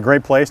 Got a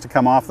great place to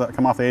come off the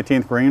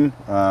 18th green.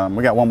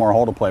 We got one more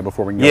hole to play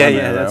before we can go in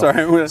there, that's all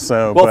right.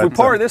 So, well, if we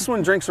par this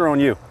one, drinks are on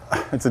you.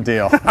 It's a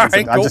deal. I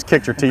just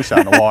kicked your tee shot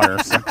in the water.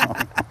 So.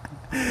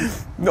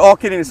 All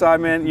kidding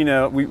aside, man,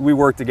 we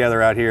work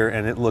together out here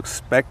and it looks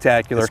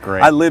spectacular. It's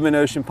great. I live in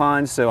Ocean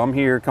Pines, so I'm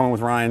here coming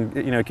with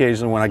Ryan,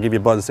 occasionally when I give you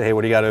a buzz and say, hey,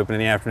 what do you got open in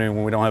the afternoon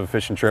when we don't have a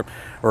fishing trip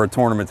or a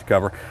tournament to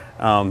cover.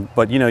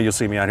 But you'll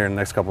see me out here in the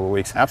next couple of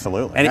weeks.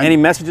 Absolutely. Any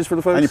messages for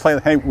the folks?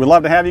 Hey, we'd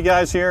love to have you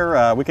guys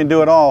here. We can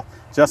do it all.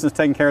 Justin's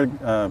taking care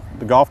of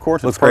the golf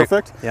course. It's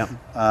perfect.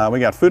 Yeah. We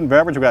got food and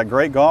beverage. We got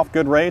great golf,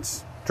 good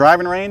rates.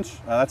 Driving range,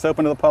 that's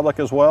open to the public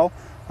as well.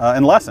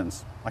 And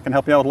lessons. I can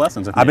help you out with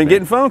lessons. If I've been need be.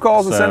 getting phone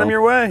calls and send them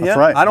your way. That's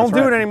right. I don't that's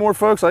do right. it anymore,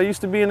 folks. I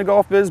used to be in the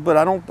golf biz, but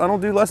I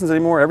don't do lessons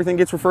anymore. Everything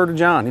gets referred to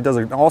John. He does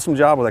an awesome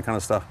job with that kind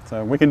of stuff.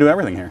 So we can do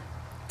everything here.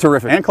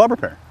 Terrific. And club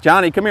repair.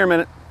 Johnny, come here a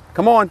minute.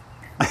 Come on.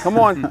 Come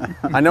on.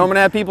 I know I'm going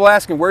to have people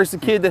asking, where's the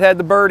kid that had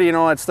the birdie and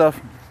all that stuff?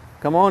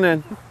 Come on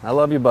in. I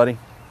love you, buddy.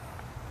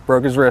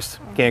 Broke his wrist.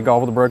 Can't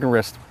golf with a broken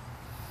wrist.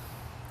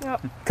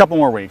 Yep. Couple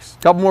more weeks.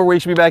 Couple more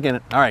weeks, you'll be back in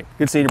it. All right.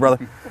 Good seeing you,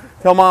 brother.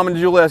 Tell Mom and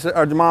Julia,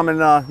 or Mom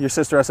and your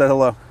sister I said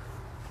hello.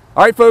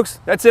 All right, folks.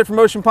 That's it from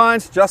Ocean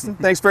Pines. Justin,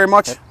 thanks very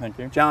much. Thank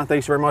you. John,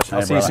 thanks very much. Hey,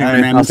 I'll see you brother. soon, Hey,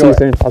 man. man. I'll see you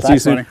soon. Enjoy it. I'll see you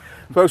Thanks, soon. buddy.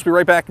 Folks, we'll be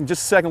right back in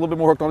just a second. A little bit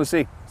more Hooked on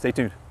OC. Stay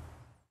tuned.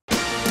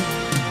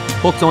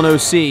 Hooked on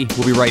OC.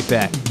 We'll be right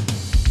back.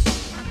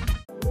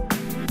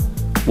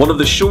 One of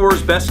the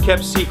shore's best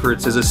kept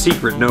secrets is a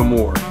secret no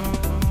more.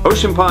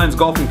 Ocean Pines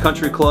Golf and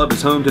Country Club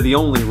is home to the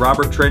only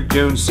Robert Trent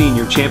Jones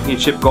Sr.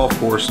 Championship Golf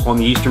Course on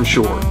the Eastern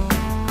Shore.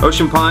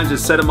 Ocean Pines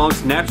is set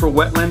amongst natural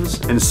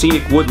wetlands and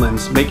scenic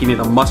woodlands, making it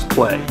a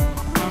must-play.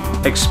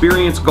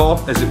 Experience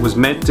golf as it was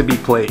meant to be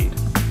played.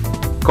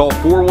 Call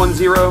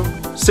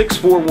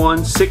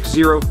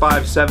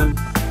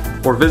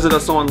 410-641-6057 or visit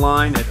us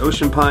online at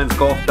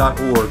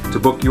oceanpinesgolf.org to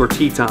book your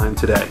tee time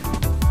today.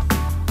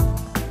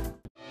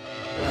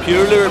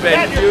 Pure lure,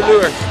 baby, pure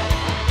lure.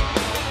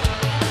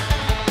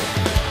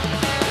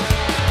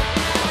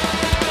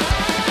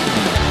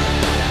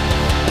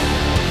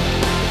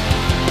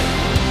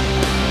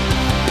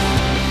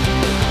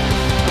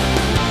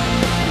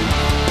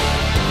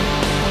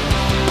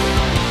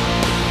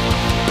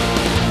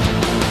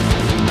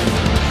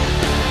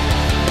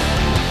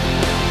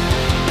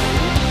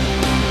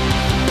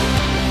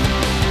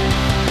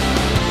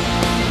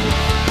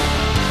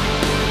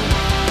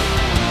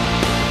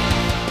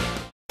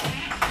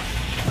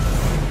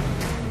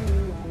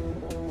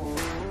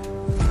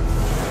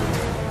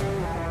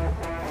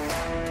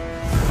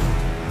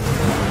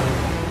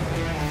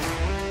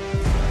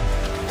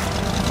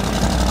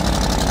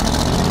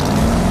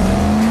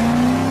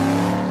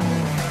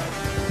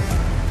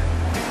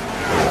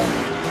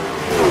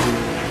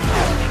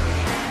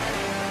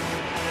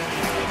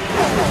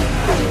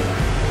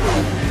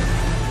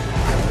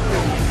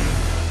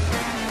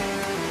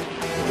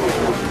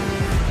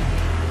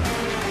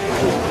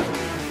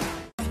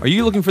 Are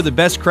you looking for the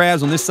best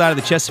crabs on this side of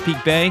the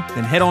Chesapeake Bay?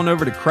 Then head on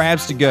over to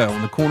Crabs to Go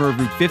on the corner of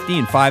Route 50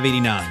 and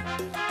 589.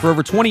 For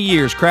over 20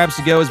 years, Crabs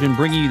to Go has been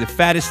bringing you the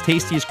fattest,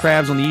 tastiest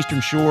crabs on the Eastern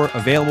Shore,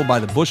 available by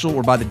the bushel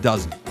or by the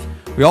dozen.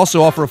 We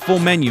also offer a full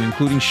menu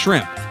including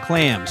shrimp,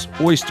 clams,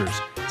 oysters,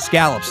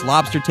 scallops,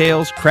 lobster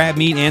tails, crab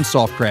meat, and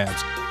soft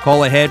crabs.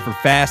 Call ahead for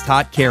fast,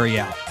 hot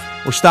carry-out.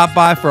 Or stop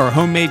by for our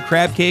homemade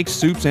crab cakes,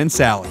 soups, and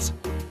salads.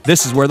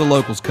 This is where the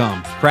locals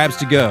come. Crabs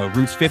to Go,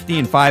 Routes 50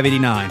 and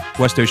 589,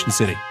 West Ocean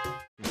City.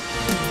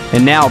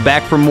 And now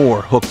back for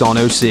more Hooked on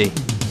OC.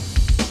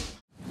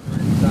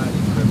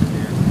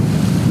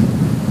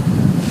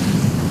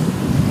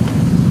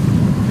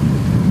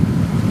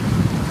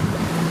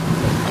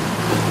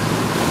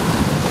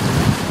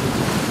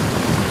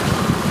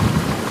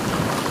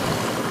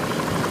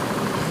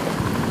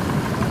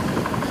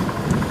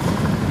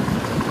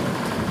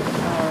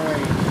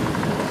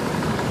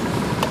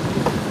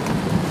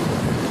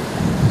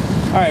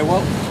 All right,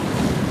 well,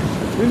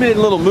 we made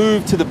a little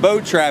move to the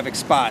boat traffic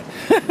spot.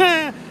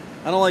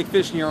 I don't like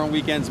fishing here on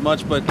weekends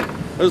much, but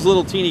those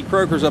little teeny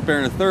croakers up there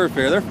in the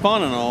thoroughfare, they're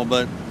fun and all,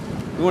 but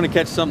we want to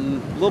catch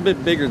something a little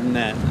bit bigger than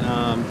that.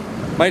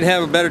 Might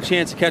have a better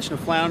chance of catching a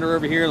flounder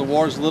over here. The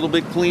water's a little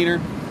bit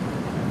cleaner,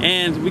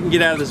 and we can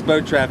get out of this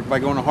boat traffic by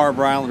going to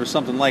Harbor Island or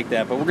something like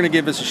that, but we're going to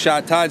give this a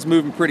shot. Tide's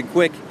moving pretty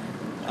quick.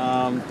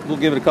 We'll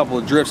give it a couple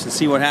of drifts and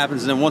see what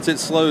happens, and then once it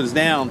slows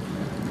down,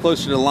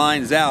 closer to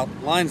Lines Out.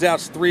 Lines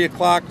Out's 3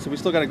 o'clock, so we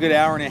still got a good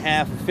hour and a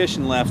half of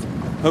fishing left.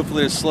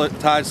 Hopefully the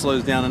tide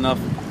slows down enough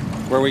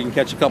where we can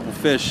catch a couple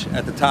fish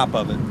at the top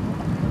of it.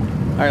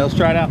 All right, let's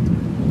try it out.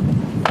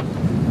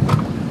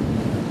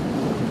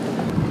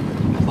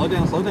 Slow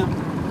down, slow down.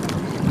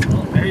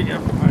 Oh, there you go.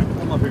 All right,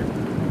 come up here.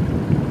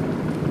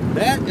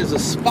 That is a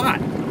spot.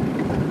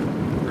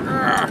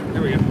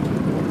 There we go.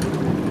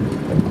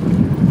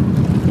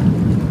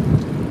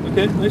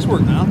 Okay, nice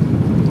work now.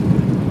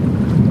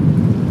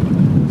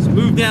 Let's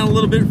move down a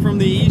little bit from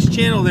the east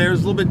channel there. It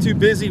was a little bit too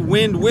busy,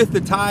 wind with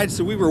the tide,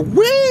 so we were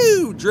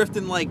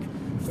drifting like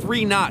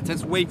 3 knots.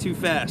 That's way too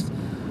fast.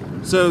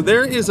 So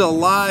there is a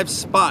live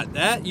spot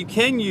that you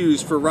can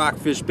use for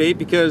rockfish bait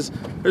because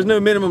there's no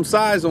minimum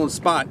size on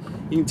spot.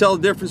 You can tell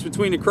the difference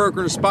between a croaker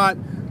and a spot.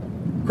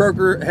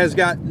 Croaker has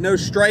got no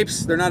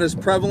stripes. They're not as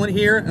prevalent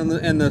here,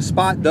 and the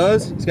spot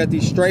does. He's got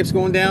these stripes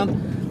going down,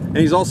 and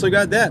he's also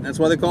got that. That's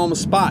why they call him a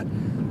spot.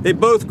 They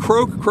both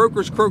croak.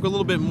 Croakers croak a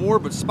little bit more,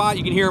 but spot,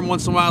 you can hear them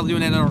once in a while doing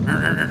that,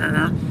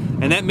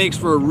 and that makes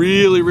for a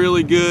really,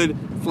 really good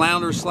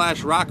flounder /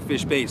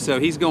 rockfish bait. So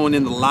he's going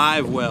in the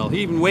live well.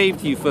 He even waved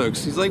to you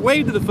folks. He's like,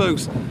 wave to the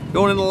folks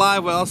going in the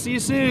live well. I'll see you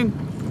soon.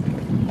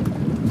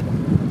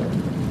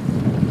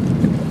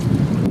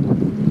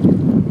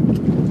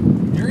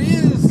 Here he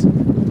is.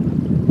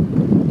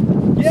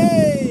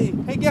 Yay!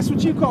 Hey, guess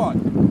what you caught?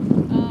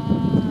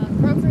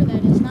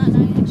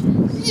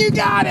 you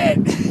got it!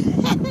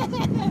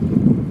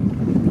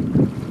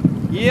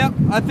 Yep,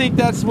 I think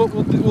that's what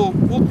we'll do.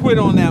 We'll quit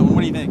on that one.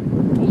 What do you think?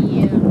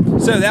 Yeah.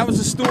 So that was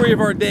the story of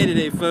our day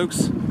today,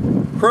 folks.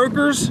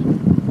 Croakers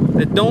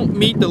that don't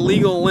meet the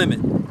legal limit.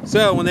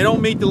 So when they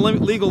don't meet the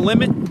legal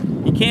limit,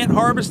 you can't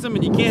harvest them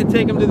and you can't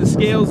take them to the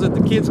scales at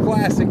the Kids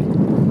Classic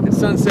at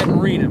Sunset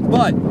Marina.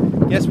 But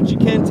guess what you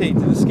can take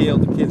to the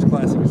scale at the Kids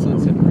Classic at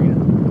Sunset Marina?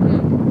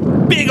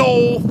 Big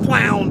old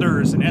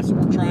flounders, and that's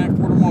what we're trying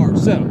for tomorrow.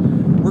 So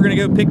we're gonna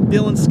go pick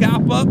Dylan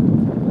Scott up.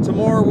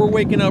 Tomorrow we're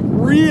waking up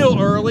real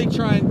early,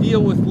 trying to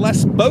deal with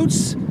less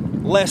boats,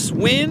 less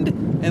wind,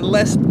 and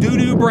less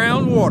doo-doo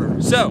brown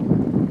water. So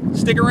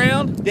stick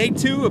around. Day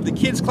 2 of the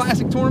Kids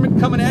Classic Tournament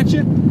coming at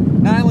you.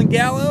 Nylan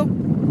Gallo,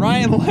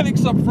 Ryan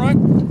Lennox up front.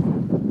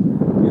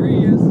 Here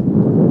he is.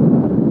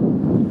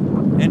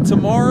 And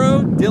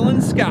tomorrow,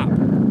 Dylan Scott.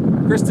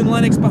 Kristen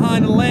Lennox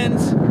behind the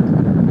lens.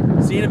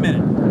 See you in a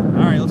minute.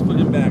 All right, let's put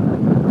him back.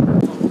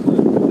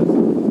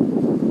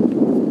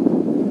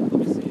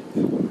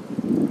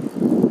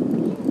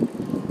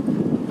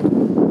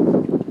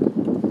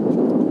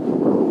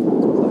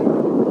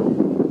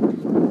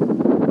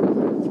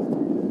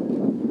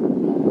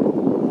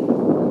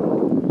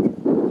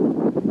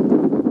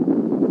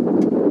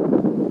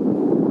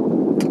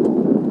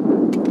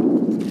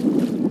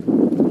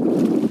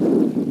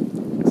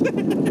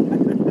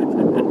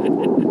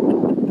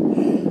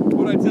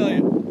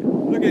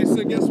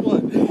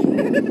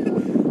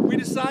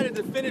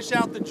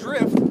 Out the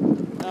drift.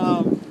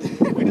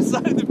 We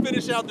decided to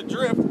finish out the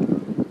drift,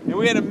 and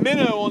we had a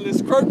minnow on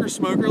this croaker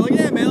smoker. Like,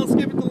 yeah, man, let's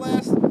give it the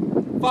last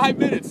 5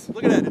 minutes.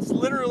 Look at that. It's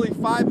literally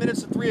 5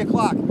 minutes to 3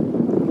 o'clock.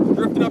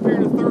 Drifting up here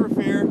to the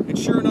thoroughfare, and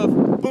sure enough,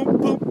 boom,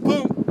 boom,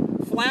 boom,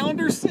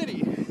 Flounder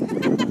City.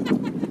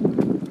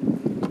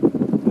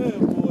 Oh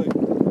boy.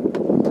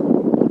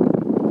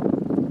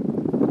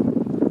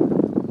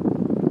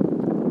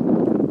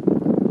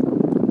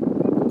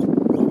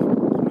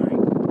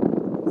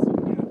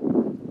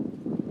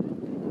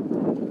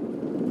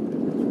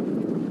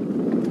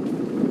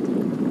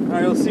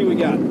 Let's see what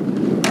we got.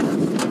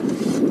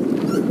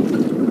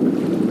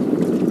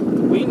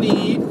 We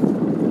need a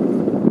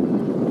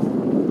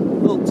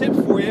little tip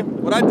for you.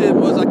 What I did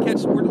was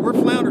we're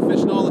flounder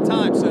fishing all the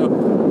time,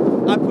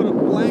 so I put a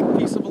black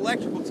piece of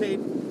electrical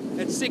tape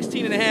at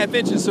 16.5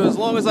 inches, so as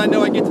long as I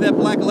know I get to that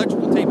black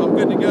electrical tape, I'm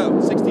good to go.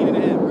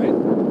 16.5, right?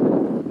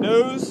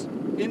 Nose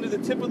into the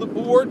tip of the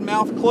board,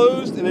 mouth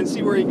closed, and then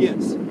see where he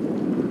gets.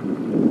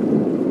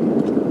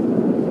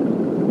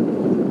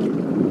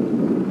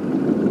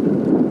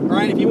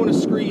 Brian, if you want to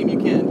scream, you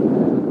can.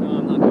 No,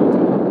 I'm not going to.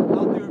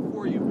 I'll do it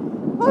for you.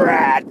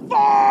 Red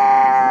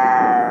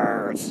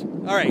Force!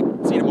 All right,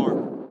 see you tomorrow.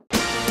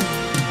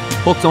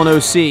 Hooked on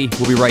OC,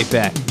 we'll be right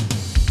back.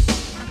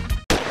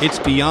 It's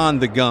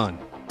beyond the gun.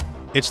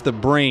 It's the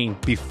brain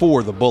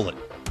before the bullet.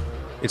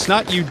 It's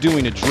not you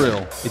doing a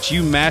drill, it's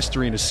you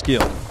mastering a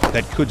skill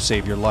that could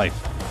save your life.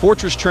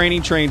 Fortress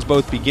Training trains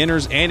both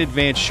beginners and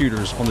advanced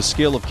shooters on the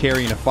skill of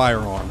carrying a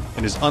firearm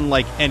and is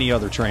unlike any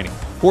other training.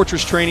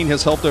 Fortress Training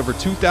has helped over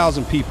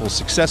 2,000 people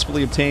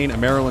successfully obtain a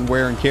Maryland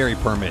wear and carry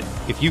permit.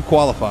 If you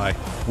qualify,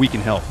 we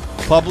can help.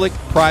 Public,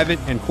 private,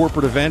 and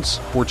corporate events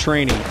or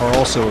training are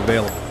also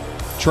available.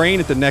 Train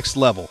at the next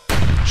level.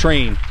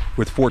 Train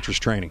with Fortress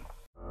Training.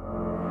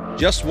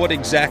 Just what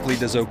exactly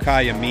does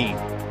Okaya mean?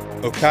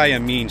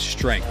 Okaya means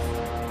strength.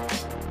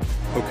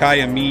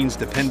 Okaya means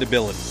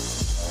dependability.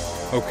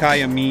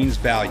 Okaya means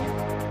value.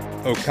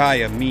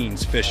 Okaya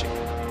means fishing.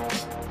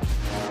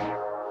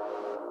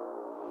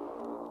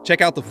 Check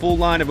out the full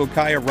line of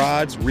Okaya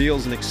rods,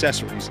 reels, and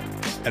accessories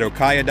at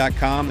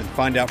okaya.com and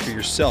find out for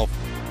yourself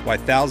why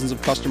thousands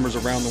of customers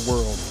around the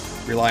world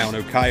rely on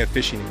Okaya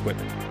fishing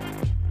equipment.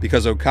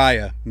 Because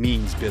Okaya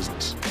means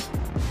business.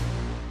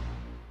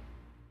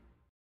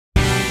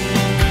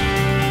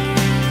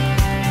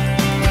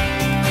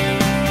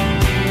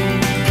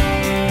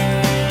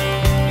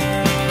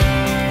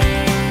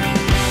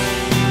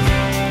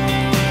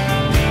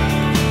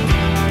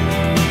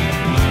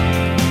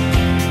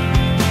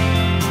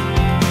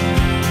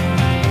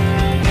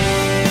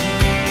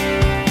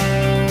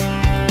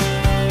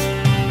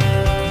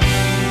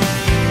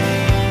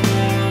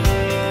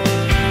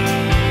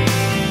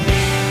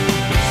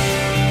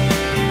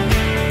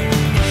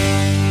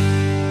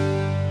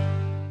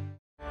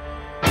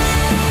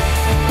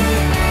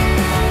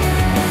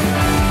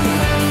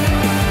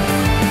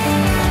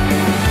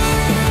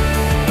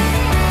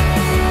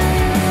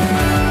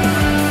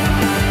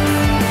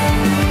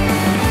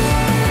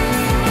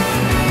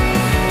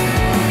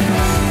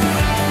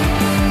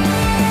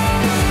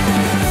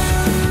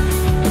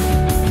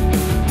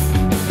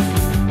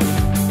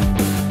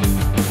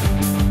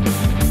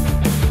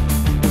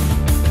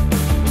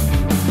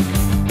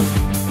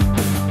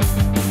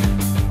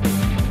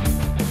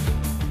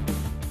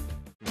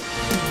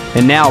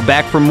 And now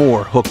back for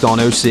more Hooked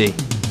on OC.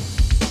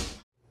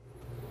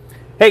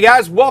 Hey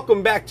guys,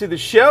 welcome back to the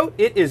show.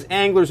 It is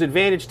Angler's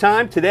Advantage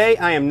time. Today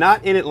I am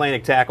not in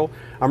Atlantic Tackle.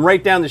 I'm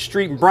right down the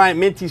street in Bryant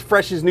Minty's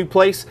freshest new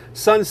place,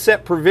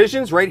 Sunset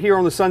Provisions, right here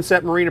on the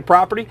Sunset Marina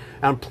property.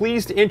 I'm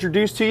pleased to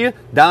introduce to you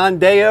Don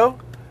Deo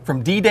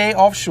from D-Day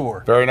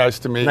Offshore. Very nice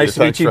to meet you. Nice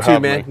to meet you for too,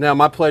 having man. me. No,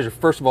 my pleasure.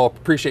 First of all,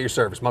 appreciate your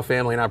service. My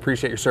family and I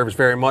appreciate your service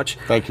very much.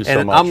 Thank you so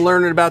and much. I'm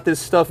learning about this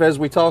stuff as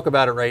we talk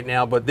about it right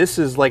now, but this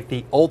is like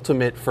the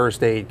ultimate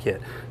first aid kit.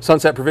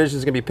 Sunset Provisions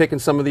is going to be picking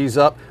some of these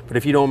up, but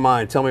if you don't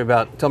mind, tell me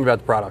about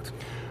the product.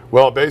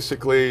 Well,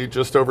 basically,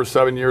 just over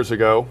 7 years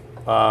ago,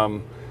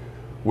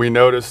 we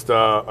noticed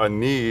a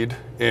need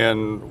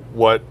in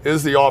what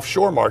is the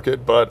offshore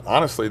market, but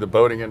honestly, the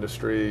boating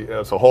industry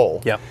as a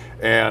whole. Yep.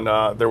 And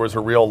there was a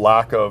real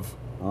lack of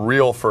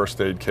real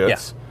first aid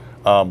kits,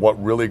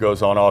 what really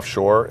goes on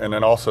offshore, and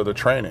then also the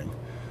training.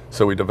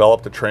 So we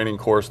developed a training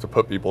course to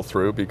put people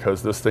through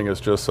because this thing is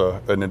just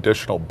an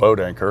additional boat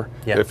anchor,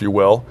 if you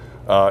will,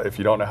 if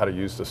you don't know how to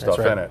use the stuff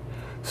in it.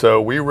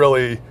 So we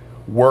really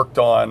worked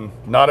on,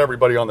 not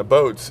everybody on the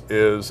boats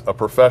is a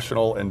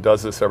professional and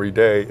does this every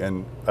day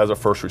and as a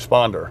first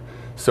responder.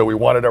 So we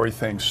wanted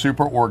everything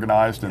super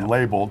organized and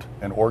labeled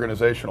in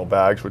organizational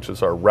bags, which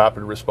is our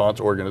rapid response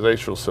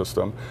organizational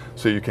system,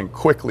 so you can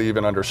quickly,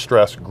 even under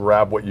stress,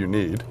 grab what you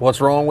need. What's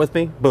wrong with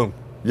me? Boom.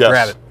 Yes,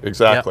 grab it.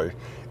 Exactly. Yep.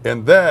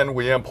 And then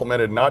we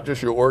implemented not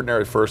just your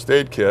ordinary first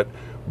aid kit,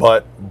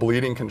 but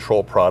bleeding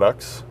control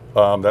products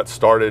that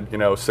started,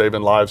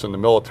 saving lives in the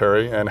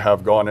military and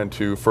have gone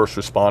into first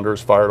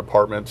responders, fire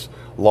departments,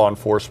 law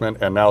enforcement,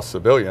 and now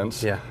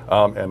civilians. Yeah.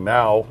 And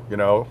now,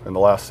 in the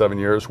last 7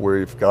 years,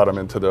 we've got them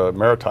into the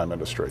maritime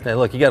industry. Hey,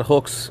 look, you got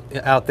hooks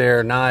out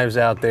there, knives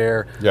out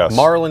there, Yes.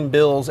 Marlin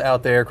bills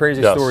out there,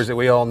 crazy Yes. stories that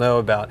we all know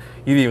about.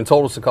 You've even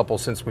told us a couple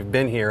since we've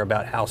been here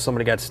about how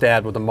somebody got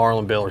stabbed with a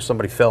Marlin bill or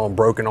somebody fell and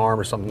broke an arm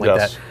or something like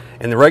Yes. that.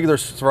 And the regular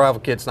survival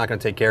kit's not going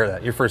to take care of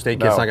that. Your first aid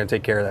kit's No. not going to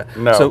take care of that.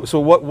 No. So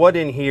what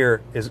in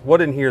here is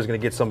going to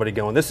get somebody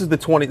going? This is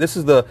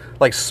the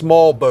like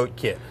small boat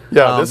kit.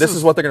 Yeah, this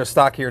is what they're going to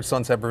stock here at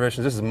Sunset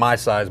Provisions. This is my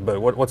size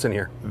boat. What's in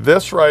here?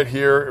 This right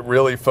here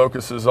really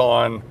focuses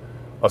on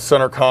a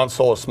center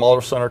console, a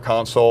smaller center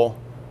console,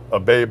 a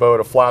bay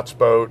boat, a flats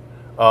boat.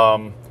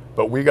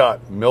 But we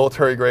got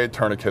military grade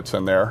tourniquets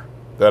in there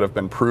that have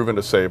been proven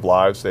to save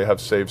lives. They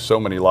have saved so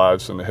many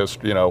lives in the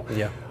history,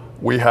 Yeah.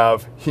 We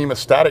have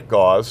hemostatic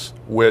gauze,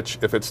 which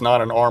if it's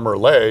not an arm or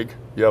leg,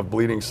 you have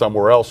bleeding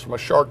somewhere else from a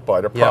shark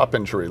bite, a prop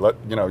injury,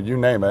 you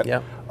name it.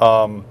 Yep.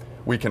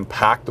 We can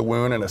pack the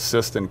wound and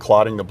assist in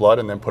clotting the blood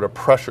and then put a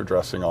pressure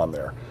dressing on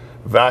there.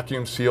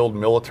 Vacuum sealed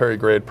military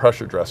grade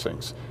pressure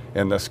dressings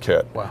in this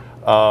kit.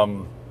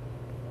 Wow.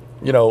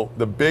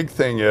 The big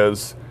thing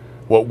is,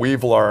 what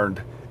we've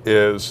learned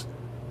is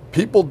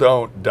people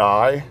don't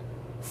die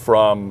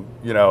from,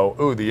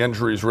 ooh, the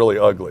injury's really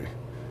ugly.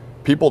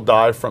 People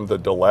die from the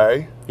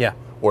delay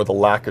or the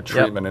lack of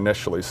treatment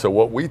initially. So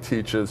what we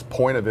teach is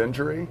point of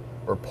injury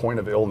or point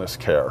of illness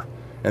care,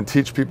 and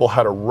teach people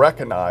how to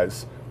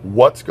recognize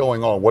what's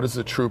going on. What is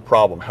the true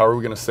problem? How are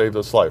we going to save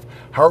this life?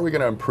 How are we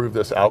going to improve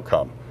this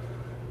outcome?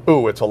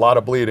 Ooh, it's a lot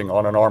of bleeding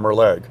on an arm or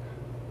leg.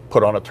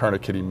 Put on a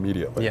tourniquet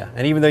immediately. Yeah,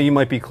 and even though you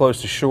might be close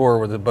to shore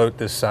with a boat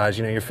this size,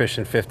 you're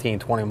fishing 15,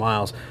 20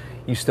 miles,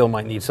 you still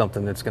might need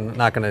something that's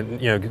not going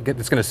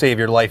to save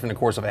your life in the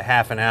course of a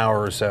half an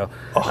hour or so.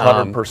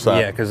 100%.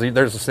 Yeah, because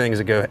there's things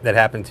that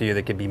happen to you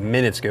that could be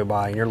minutes go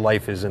by and your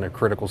life is in a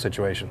critical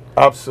situation.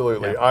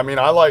 Absolutely. Yeah. I mean,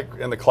 I like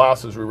in the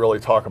classes we really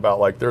talk about,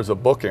 like, there's a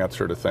book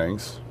answer to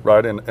things,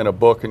 right? In a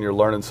book, and you're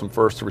learning some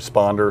first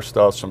responder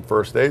stuff, some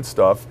first aid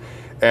stuff,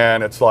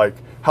 and it's like,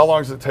 how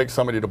long does it take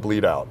somebody to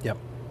bleed out? Yep.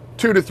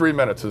 2 to 3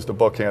 minutes is the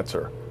book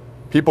answer.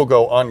 People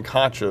go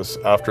unconscious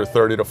after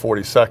 30 to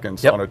 40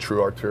 seconds on a true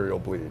arterial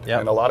bleed. Yep.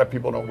 And a lot of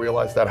people don't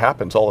realize that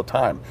happens all the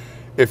time.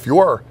 If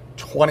you're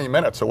 20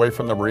 minutes away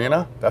from the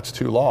marina, that's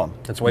too long.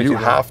 That's way too long.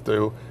 You have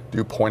to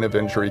do point of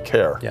injury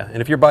care. Yeah,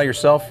 and if you're by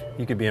yourself,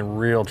 you could be in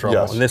real trouble.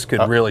 Yes. And this could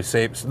really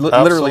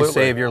literally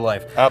save your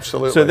life.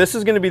 Absolutely. So this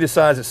is going to be the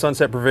size that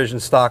Sunset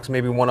Provisions stocks,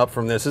 maybe one up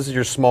from this. This is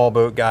your small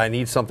boat guy,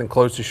 needs something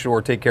close to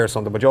shore, take care of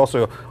something. But you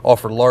also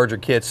offer larger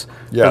kits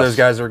for those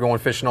guys that are going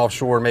fishing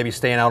offshore, maybe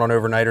staying out on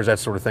overnighters, that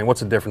sort of thing. What's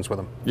the difference with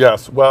them?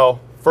 Yes, well,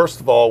 first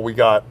of all, we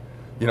got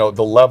the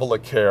level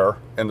of care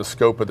and the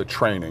scope of the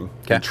training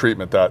and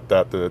treatment that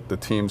the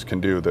teams can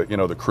do, that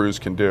the crews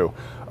can do.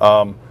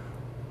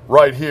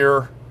 Right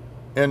here,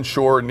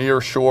 inshore, near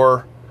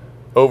shore,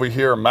 over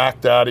here, Mac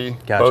Daddy,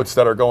 boats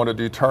that are going to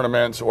do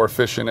tournaments or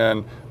fishing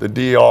in the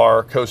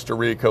DR, Costa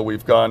Rica.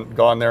 We've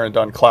gone there and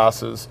done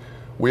classes.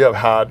 We have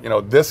had,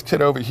 this kit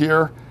over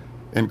here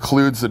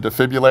includes the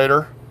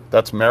defibrillator.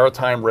 That's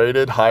maritime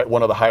rated,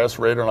 one of the highest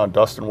rated on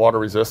dust and water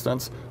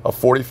resistance, a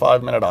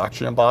 45-minute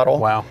oxygen bottle.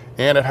 Wow.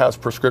 And it has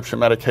prescription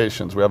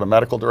medications. We have a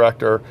medical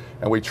director,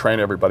 and we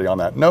train everybody on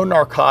that. No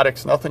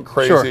narcotics, nothing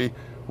crazy,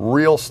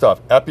 real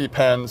stuff.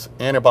 EpiPens,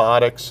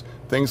 antibiotics,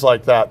 things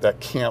like that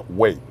can't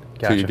wait.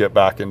 till you get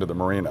back into the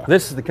marina.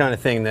 This is the kind of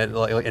thing that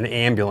like an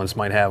ambulance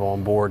might have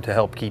on board to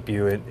help keep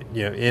you,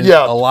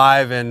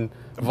 alive and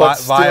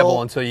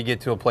viable until you get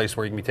to a place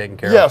where you can be taken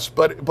care of. Yes,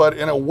 but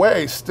in a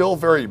way, still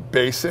very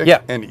basic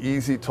and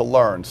easy to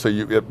learn. So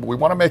we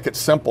want to make it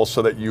simple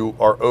so that you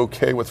are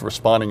okay with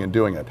responding and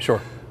doing it.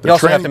 Sure. You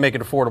also have to make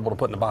it affordable to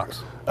put in the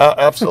box.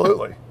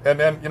 Absolutely. And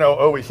then,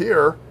 over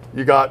here,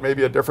 you got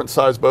maybe a different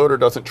size boat or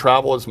doesn't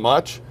travel as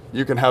much.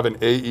 You can have an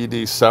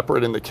AED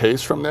separate in the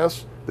case from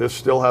this. This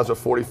still has a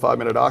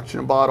 45-minute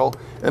oxygen bottle.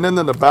 And then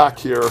in the back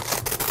here,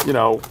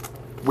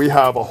 we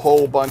have a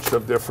whole bunch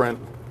of different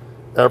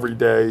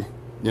everyday,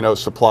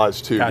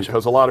 supplies too,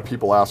 because a lot of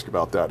people ask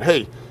about that.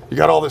 Hey, you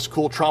got all this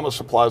cool trauma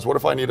supplies. What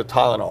if I need a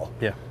Tylenol?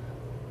 Yeah.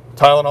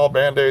 Tylenol,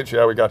 Band-Aids,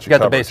 we got you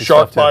covered. The basic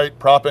Shark stuff, bite,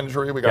 prop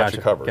injury, we got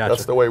you covered.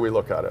 That's the way we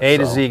look at it. A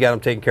to Z, got them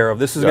taken care of.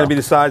 This is going to be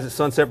the size that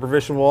Sunset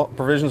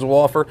Provisions will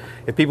offer.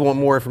 If people want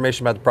more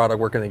information about the product,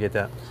 where can they get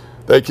that?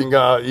 They can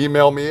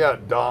email me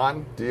at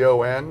don,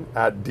 D-O-N,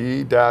 at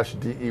d-dey.com,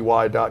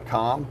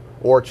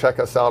 or check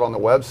us out on the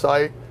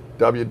website,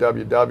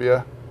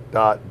 www.d-dey.com.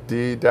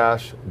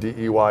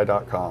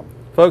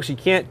 Folks, you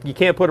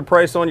can't put a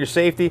price on your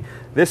safety.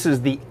 This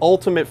is the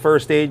ultimate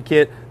first aid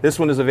kit. This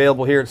one is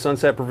available here at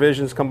Sunset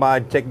Provisions. Come by,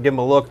 give them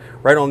a look.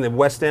 Right on the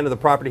west end of the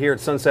property here at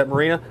Sunset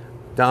Marina.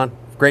 Don,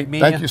 great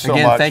meeting you. Thank you so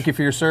much. Thank you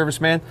for your service,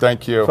 man.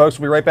 Thank you. Folks,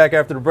 we'll be right back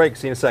after the break.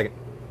 See you in a second.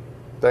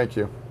 Thank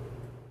you.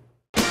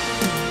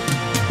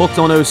 Hooked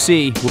on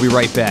OC. We'll be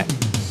right back.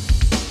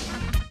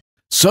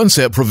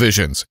 Sunset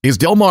Provisions is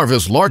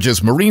Delmarva's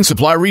largest marine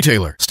supply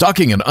retailer,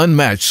 stocking an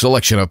unmatched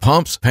selection of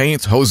pumps,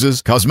 paints,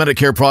 hoses, cosmetic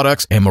care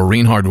products, and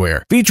marine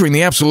hardware, featuring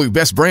the absolute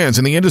best brands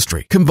in the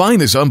industry. Combine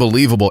this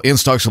unbelievable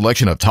in-stock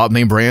selection of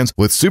top-name brands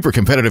with super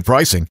competitive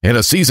pricing and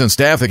a seasoned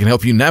staff that can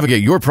help you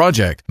navigate your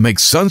project. Make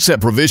Sunset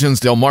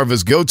Provisions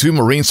Delmarva's go-to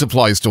marine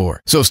supply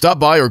store. So stop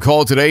by or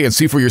call today and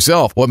see for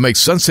yourself what makes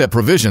Sunset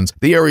Provisions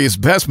the area's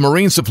best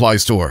marine supply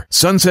store.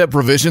 Sunset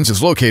Provisions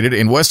is located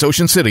in West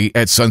Ocean City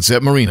at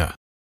Sunset Marina.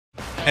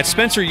 At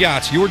Spencer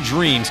Yachts, your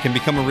dreams can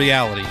become a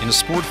reality in a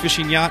sport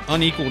fishing yacht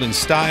unequaled in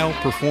style,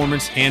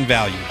 performance, and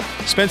value.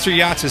 Spencer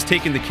Yachts has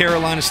taken the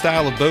Carolina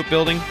style of boat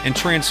building and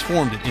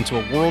transformed it into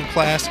a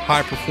world-class,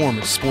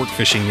 high-performance sport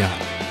fishing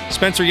yacht.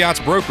 Spencer Yachts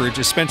Brokerage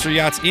is Spencer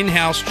Yachts'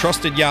 in-house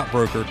trusted yacht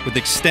broker with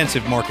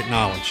extensive market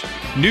knowledge.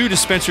 New to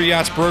Spencer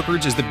Yachts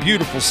Brokerage is the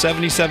beautiful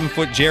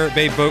 77-foot Jarrett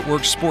Bay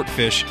Boatworks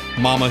Sportfish,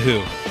 Mama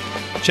Who.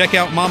 Check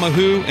out Mama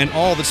Who and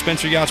all that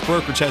Spencer Yachts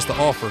Brokerage has to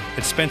offer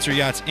at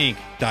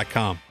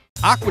SpencerYachtsInc.com.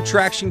 Aqua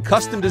Traction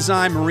custom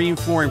designed marine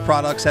flooring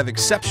products have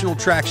exceptional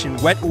traction,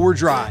 wet or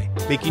dry,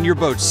 making your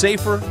boat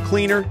safer,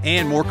 cleaner,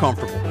 and more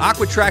comfortable.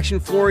 Aqua Traction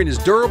flooring is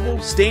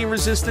durable, stain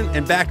resistant,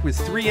 and backed with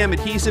 3M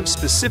adhesive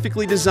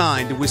specifically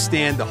designed to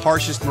withstand the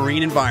harshest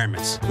marine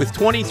environments. With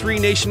 23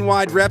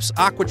 nationwide reps,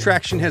 Aqua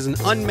Traction has an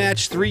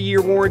unmatched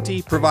 3-year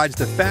warranty, provides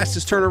the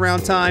fastest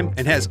turnaround time,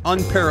 and has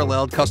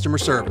unparalleled customer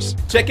service.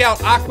 Check out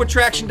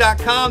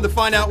aquatraction.com to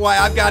find out why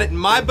I've got it in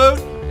my boat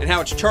and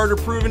how it's charter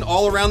proven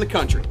all around the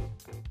country.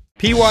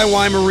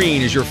 PYY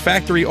Marine is your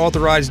factory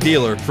authorized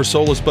dealer for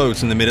Solus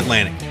boats in the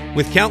Mid-Atlantic.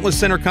 With countless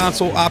center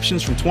console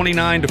options from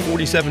 29 to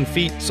 47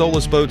 feet,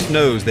 Solus Boats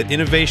knows that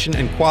innovation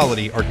and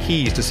quality are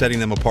keys to setting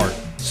them apart.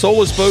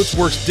 Solus Boats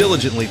works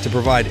diligently to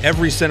provide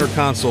every center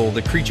console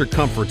the creature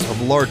comforts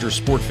of larger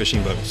sport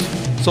fishing boats.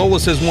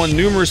 Solus has won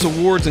numerous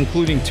awards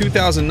including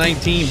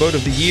 2019 Boat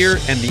of the Year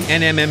and the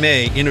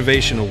NMMA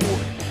Innovation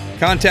Award.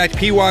 Contact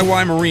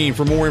PYY Marine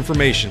for more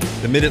information,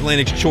 the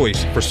Mid-Atlantic's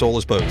choice for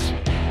Solus Boats.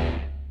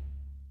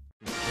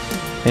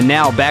 And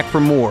now back for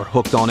more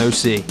Hooked on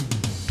OC.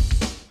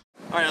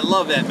 All right, I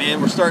love that,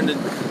 man. We're starting a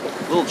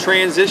little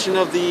transition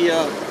of the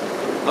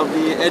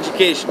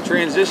education.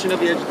 Transition of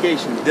the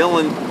education.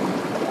 Dylan,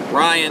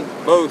 Ryan,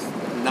 both.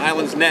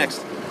 Nyland's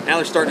next. Now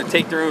they're starting to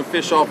take their own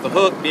fish off the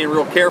hook, being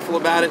real careful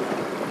about it,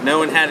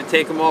 knowing how to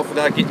take them off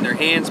without getting their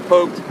hands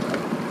poked,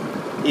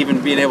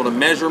 even being able to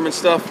measure them and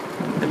stuff.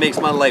 It makes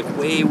my life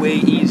way, way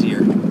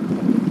easier.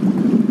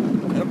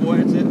 That boy,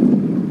 that's it.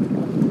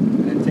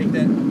 And take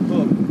that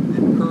hook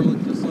and curl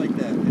it just like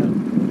that.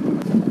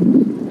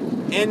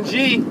 Yeah.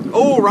 NG.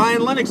 Oh,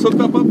 Ryan Lenox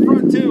hooked up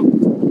front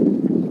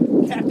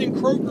too. Captain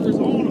Croker is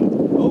on him.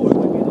 Oh, it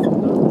might be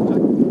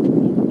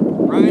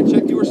enough. Ryan,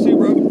 check yours too,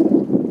 bro.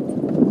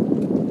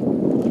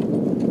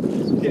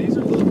 These kitties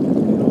are little.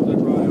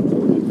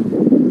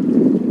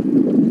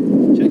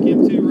 Check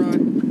him too,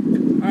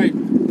 Ryan. All right.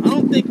 I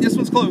don't think this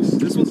one's close.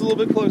 This one's a little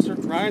bit closer.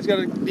 Ryan's got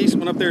a decent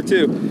one up there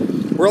too.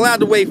 We're allowed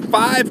to weigh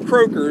 5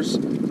 croakers.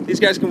 These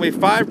guys can weigh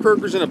 5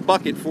 croakers in a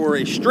bucket for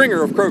a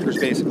stringer of croakers,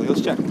 basically.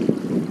 Let's check.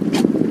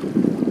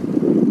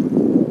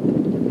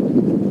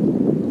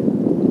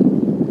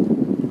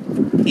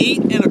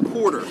 8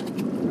 1/4.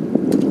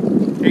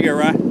 Here you go,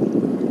 Ryan.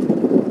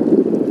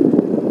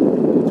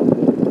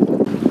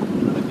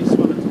 Let me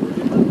swim it towards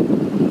you.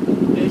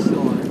 Yeah, he's still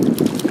on there.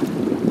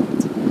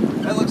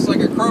 That looks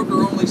like a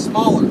croaker, only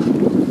smaller.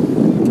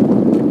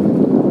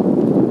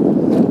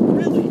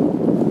 Really?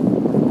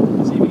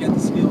 See, we got the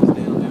scales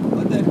down now.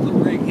 Let that little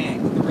rig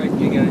hang. Let the rig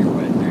get out of your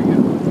way. There you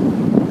go.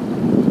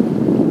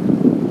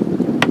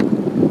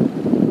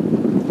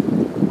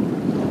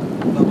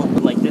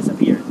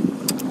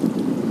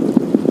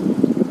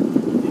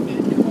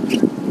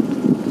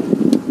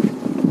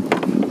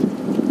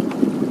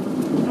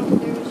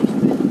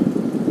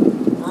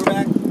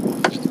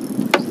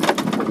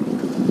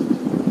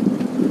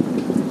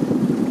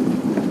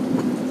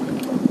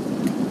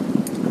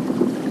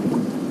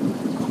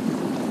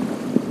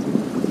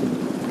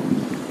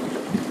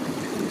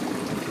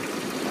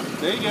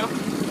 There you go.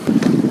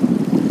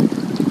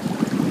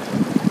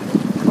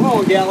 Come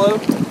on, Gallo.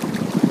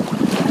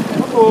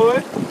 Good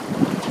boy.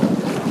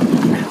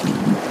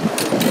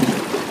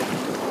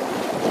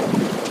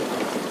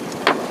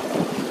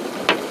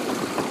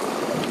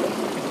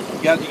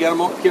 You got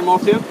them off, get them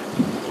off too?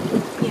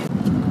 Yeah.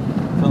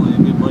 Probably a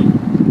good bite.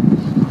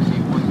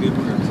 Maybe one good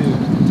one or two.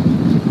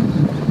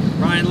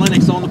 Ryan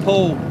Lennox on the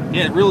pole.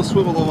 Yeah, reel a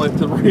swivel all the way to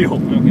the reel.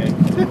 Okay.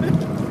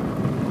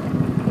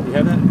 You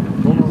have that?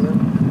 Hold on there.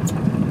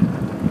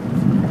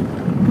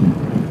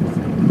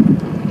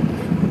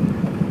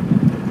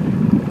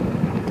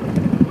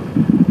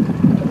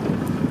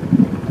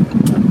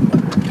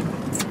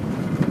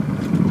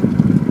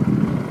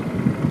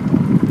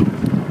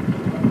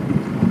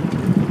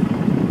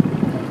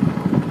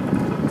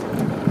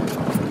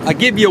 I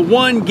give you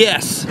one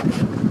guess.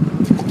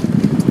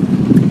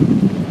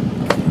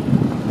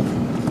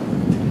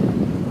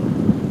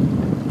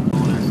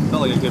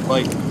 Felt like a good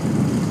bite.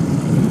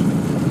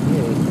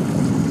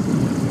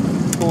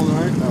 Pulling the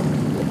right. Oh.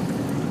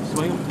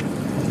 Swing him.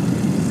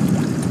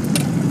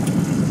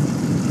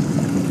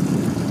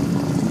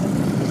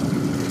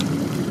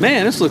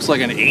 Man, this looks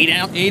like an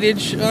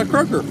 8-inch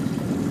croaker.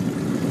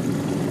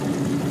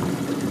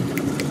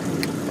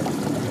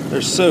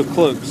 They're so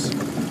close.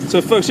 So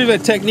folks, here's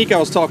that technique I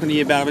was talking to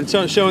you about. I've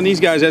been showing these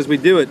guys as we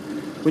do it.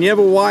 When you have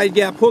a wide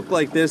gap hook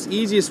like this,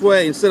 easiest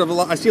way, instead of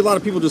I see a lot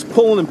of people just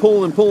pulling and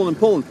pulling and pulling and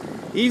pulling.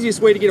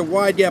 Easiest way to get a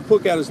wide gap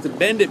hook out is to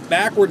bend it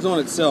backwards on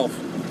itself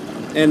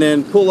and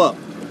then pull up.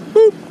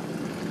 Boop.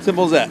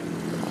 Simple as that.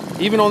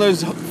 Even on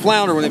those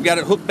flounder, when they've got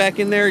it hooked back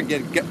in there,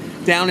 get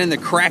down in the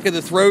crack of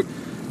the throat,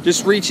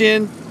 just reach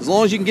in. As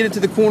long as you can get it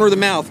to the corner of the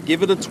mouth,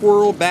 give it a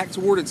twirl back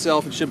toward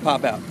itself, it should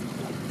pop out.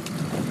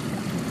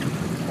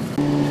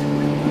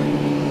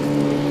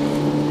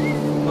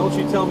 Don't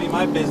you tell me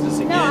my business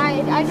again. No,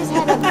 I just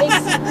had a big,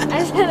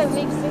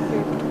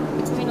 sinker.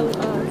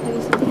 I mean,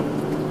 heavy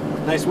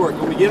sinker. Nice work. You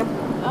want me to get them?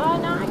 No,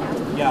 I got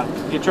it. Yeah.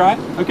 You try it?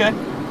 Okay.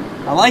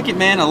 I like it,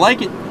 man. I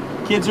like it.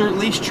 Kids are at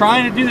least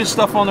trying to do this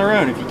stuff on their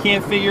own. If you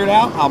can't figure it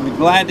out, I'll be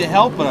glad to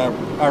help, but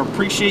I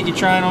appreciate you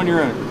trying on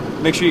your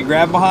own. Make sure you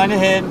grab behind the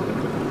head,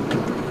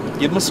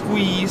 give them a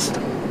squeeze,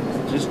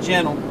 just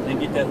gentle, and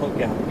get that hook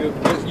out. Go,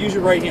 use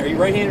your right hand. Are you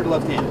right-handed or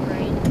left-handed?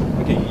 Right.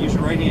 Okay, use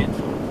your right hand.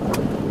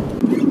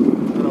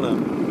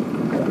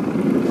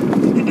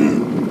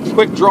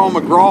 Quick draw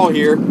McGraw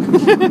here.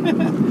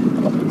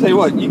 Tell you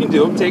what, you can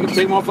do them. Take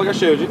them off like I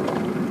showed you.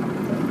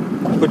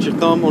 Put your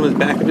thumb on the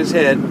back of his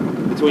head,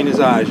 between his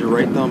eyes. Your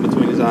right thumb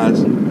between his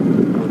eyes.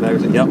 On the back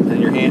of his head. Yep.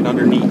 And your hand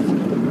underneath.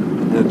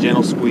 And a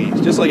gentle squeeze,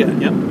 just like that.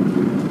 Yep.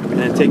 And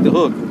then take the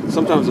hook.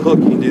 Sometimes the hook,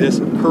 you can do this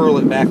and curl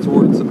it back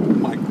towards. Oh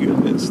my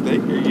goodness,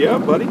 thank you. Yeah,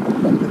 buddy.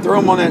 And throw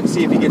him on that and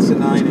see if he gets to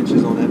 9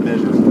 inches on that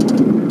measure.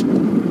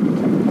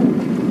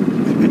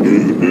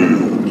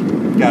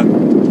 Got it.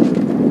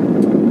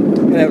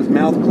 Gonna have his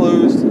mouth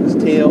closed, his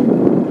tail.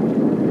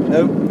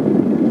 Nope.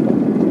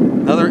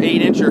 Another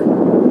 8-incher.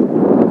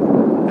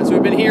 That's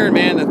what we've been hearing,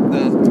 man.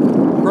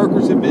 The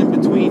croakers have been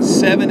between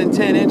 7 and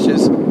 10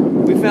 inches.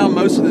 We found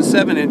most of the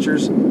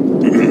 7-inchers.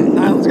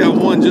 Nyland's got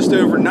one just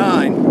over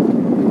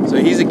 9, so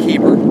he's a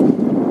keeper.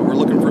 We're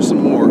looking for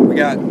some more. We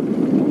got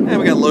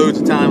loads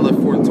of time left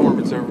before the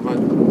tournament's over, but I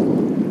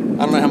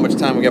don't know how much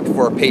time we got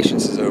before our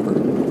patience is over.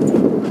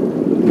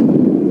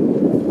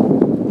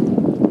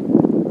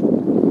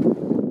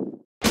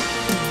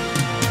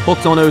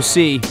 Hooked on OC.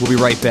 We'll be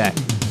right back.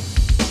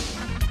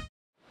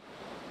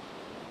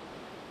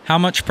 How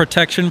much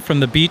protection from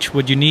the beach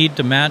would you need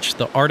to match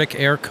the Arctic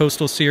Air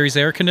Coastal Series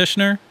air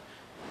conditioner?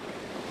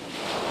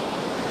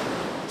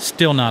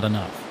 Still not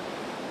enough.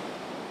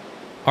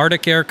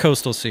 Arctic Air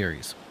Coastal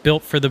Series,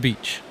 built for the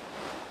beach.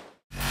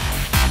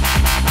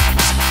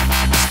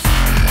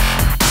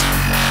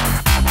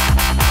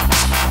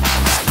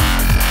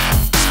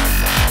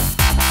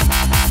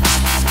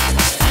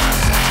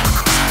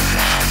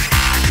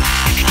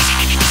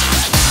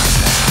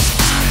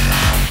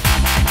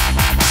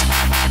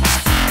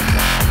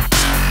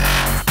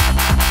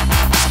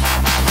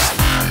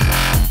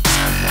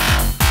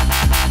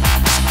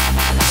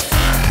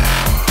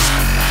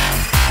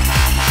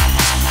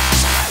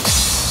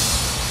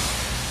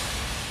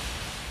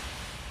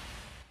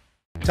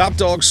 Top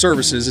Dog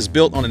Services is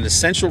built on an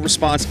essential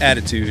response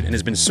attitude and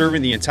has been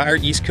serving the entire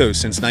East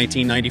Coast since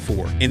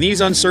 1994. In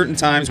these uncertain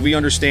times, we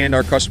understand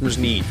our customers'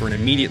 need for an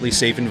immediately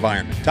safe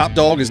environment. Top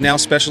Dog is now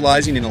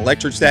specializing in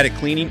electrostatic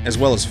cleaning as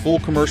well as full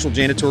commercial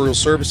janitorial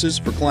services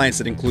for clients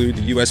that include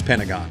the U.S.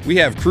 Pentagon. We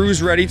have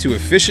crews ready to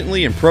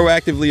efficiently and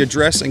proactively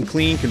address and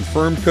clean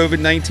confirmed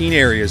COVID-19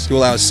 areas to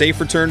allow a safe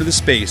return to the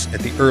space at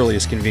the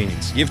earliest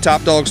convenience. Give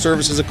Top Dog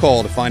Services a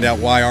call to find out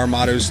why our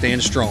mottos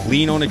stand strong.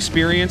 Lean on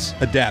experience,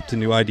 adapt to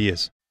new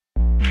ideas.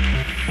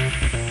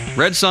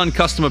 Red Sun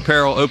Custom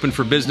Apparel opened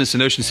for business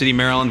in Ocean City,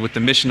 Maryland with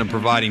the mission of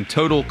providing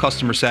total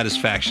customer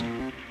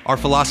satisfaction. Our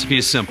philosophy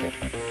is simple: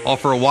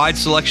 offer a wide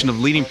selection of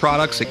leading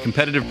products at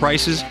competitive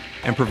prices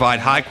and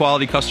provide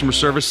high-quality customer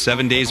service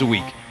 7 days a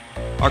week.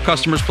 Our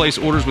customers place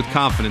orders with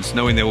confidence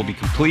knowing they will be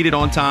completed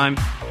on time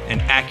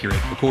and accurate,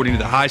 according to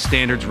the high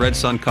standards Red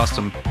Sun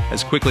Custom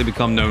has quickly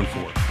become known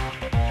for.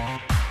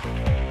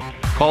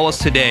 Call us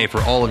today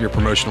for all of your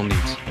promotional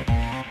needs.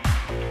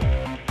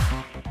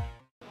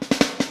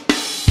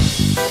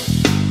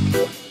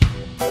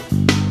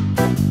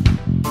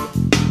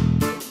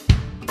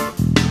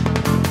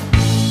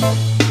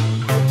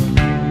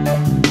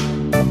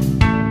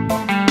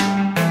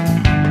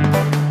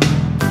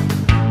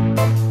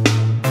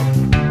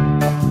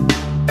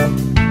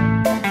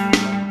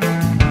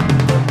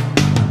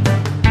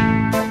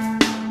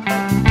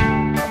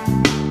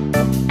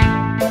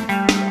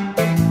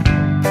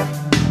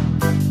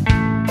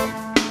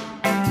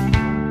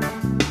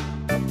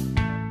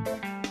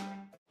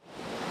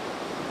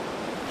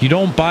 You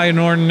don't buy an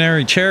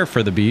ordinary chair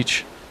for the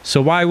beach,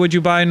 so why would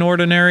you buy an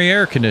ordinary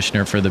air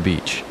conditioner for the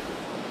beach?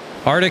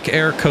 Arctic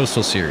Air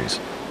Coastal Series,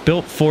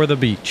 built for the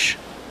beach.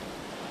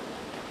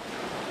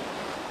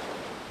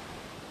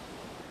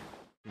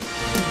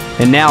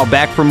 And now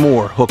back for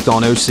more Hooked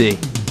on OC.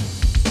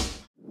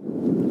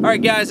 All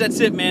right, guys,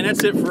 that's it, man.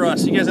 That's it for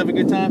us. You guys have a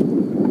good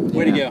time?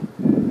 Way to go.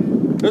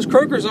 Those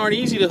croakers aren't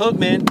easy to hook,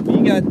 man.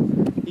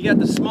 You got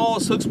the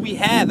smallest hooks we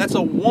have. That's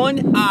a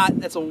 1/0.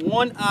 That's a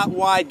 1/0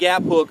 wide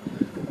gap hook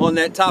on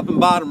that top and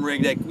bottom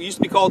rig that used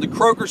to be called the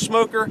Croaker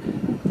Smoker.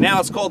 Now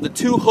it's called the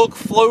 2-hook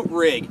float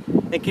rig.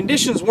 And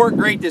conditions weren't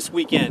great this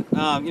weekend. We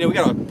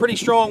got a pretty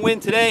strong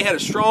wind today, had a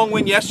strong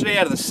wind yesterday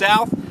out of the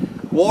south.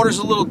 Water's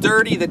a little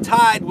dirty. The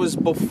tide was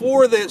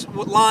before the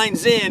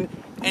lines in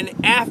and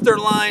after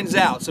lines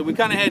out. So we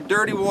kind of had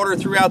dirty water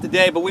throughout the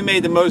day, but we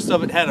made the most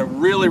of it, had a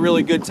really,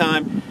 really good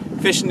time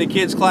fishing the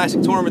Kids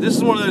Classic Tournament. This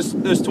is one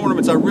of those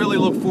tournaments I really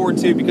look forward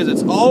to because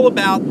it's all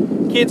about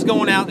kids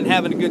going out and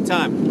having a good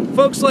time.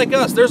 Folks like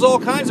us, there's all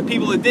kinds of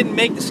people that didn't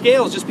make the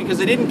scales just because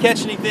they didn't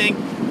catch anything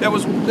that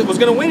was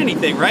going to win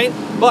anything, right?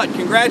 But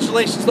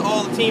congratulations to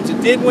all the teams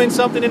that did win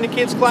something in the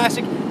Kids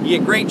Classic. You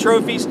get great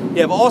trophies,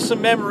 you have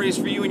awesome memories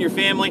for you and your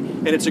family,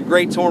 and it's a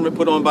great tournament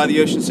put on by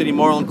the Ocean City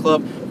Marlin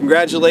Club.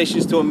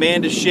 Congratulations to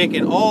Amanda Schick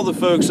and all the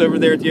folks over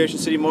there at the Ocean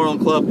City Marlin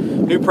Club.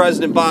 New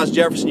President Boz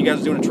Jefferson, you guys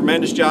are doing a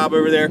tremendous job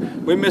over there.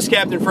 We miss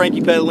Captain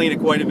Frankie Pedalina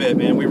quite a bit,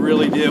 man. We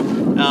really do.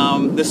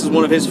 This is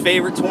one of his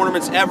favorite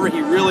tournaments ever.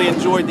 He really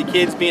enjoyed the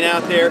kids being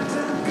out there.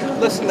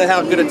 Listen to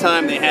how good a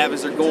time they have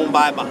as they're going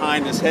by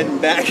behind us, heading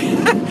back,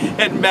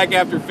 heading back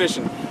after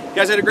fishing. You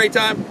guys had a great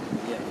time?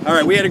 All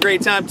right, we had a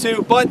great time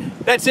too, but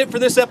that's it for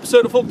this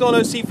episode of Hooked on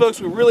OC, folks.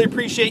 We really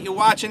appreciate you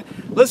watching.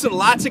 Listen,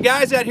 lots of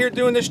guys out here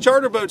doing this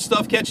charter boat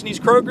stuff, catching these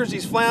croakers,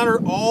 these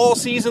flounder all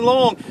season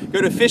long.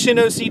 Go to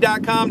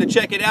fishinoc.com to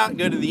check it out.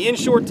 Go to the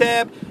inshore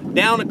tab,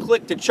 down a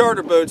click to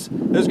charter boats.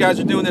 Those guys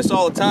are doing this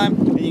all the time.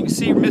 And you can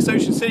see Miss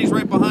Ocean City's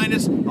right behind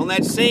us. On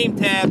that same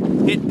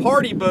tab, hit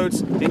party boats,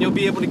 and you'll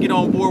be able to get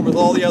on board with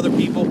all the other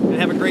people and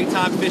have a great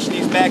time fishing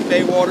these back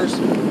bay waters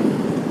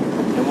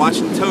and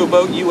watching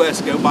Towboat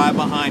US go by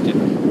behind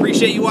you.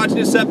 Appreciate you watching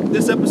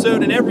this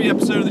episode and every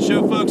episode of the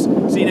show, folks.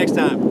 See you next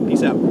time.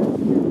 Peace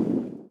out.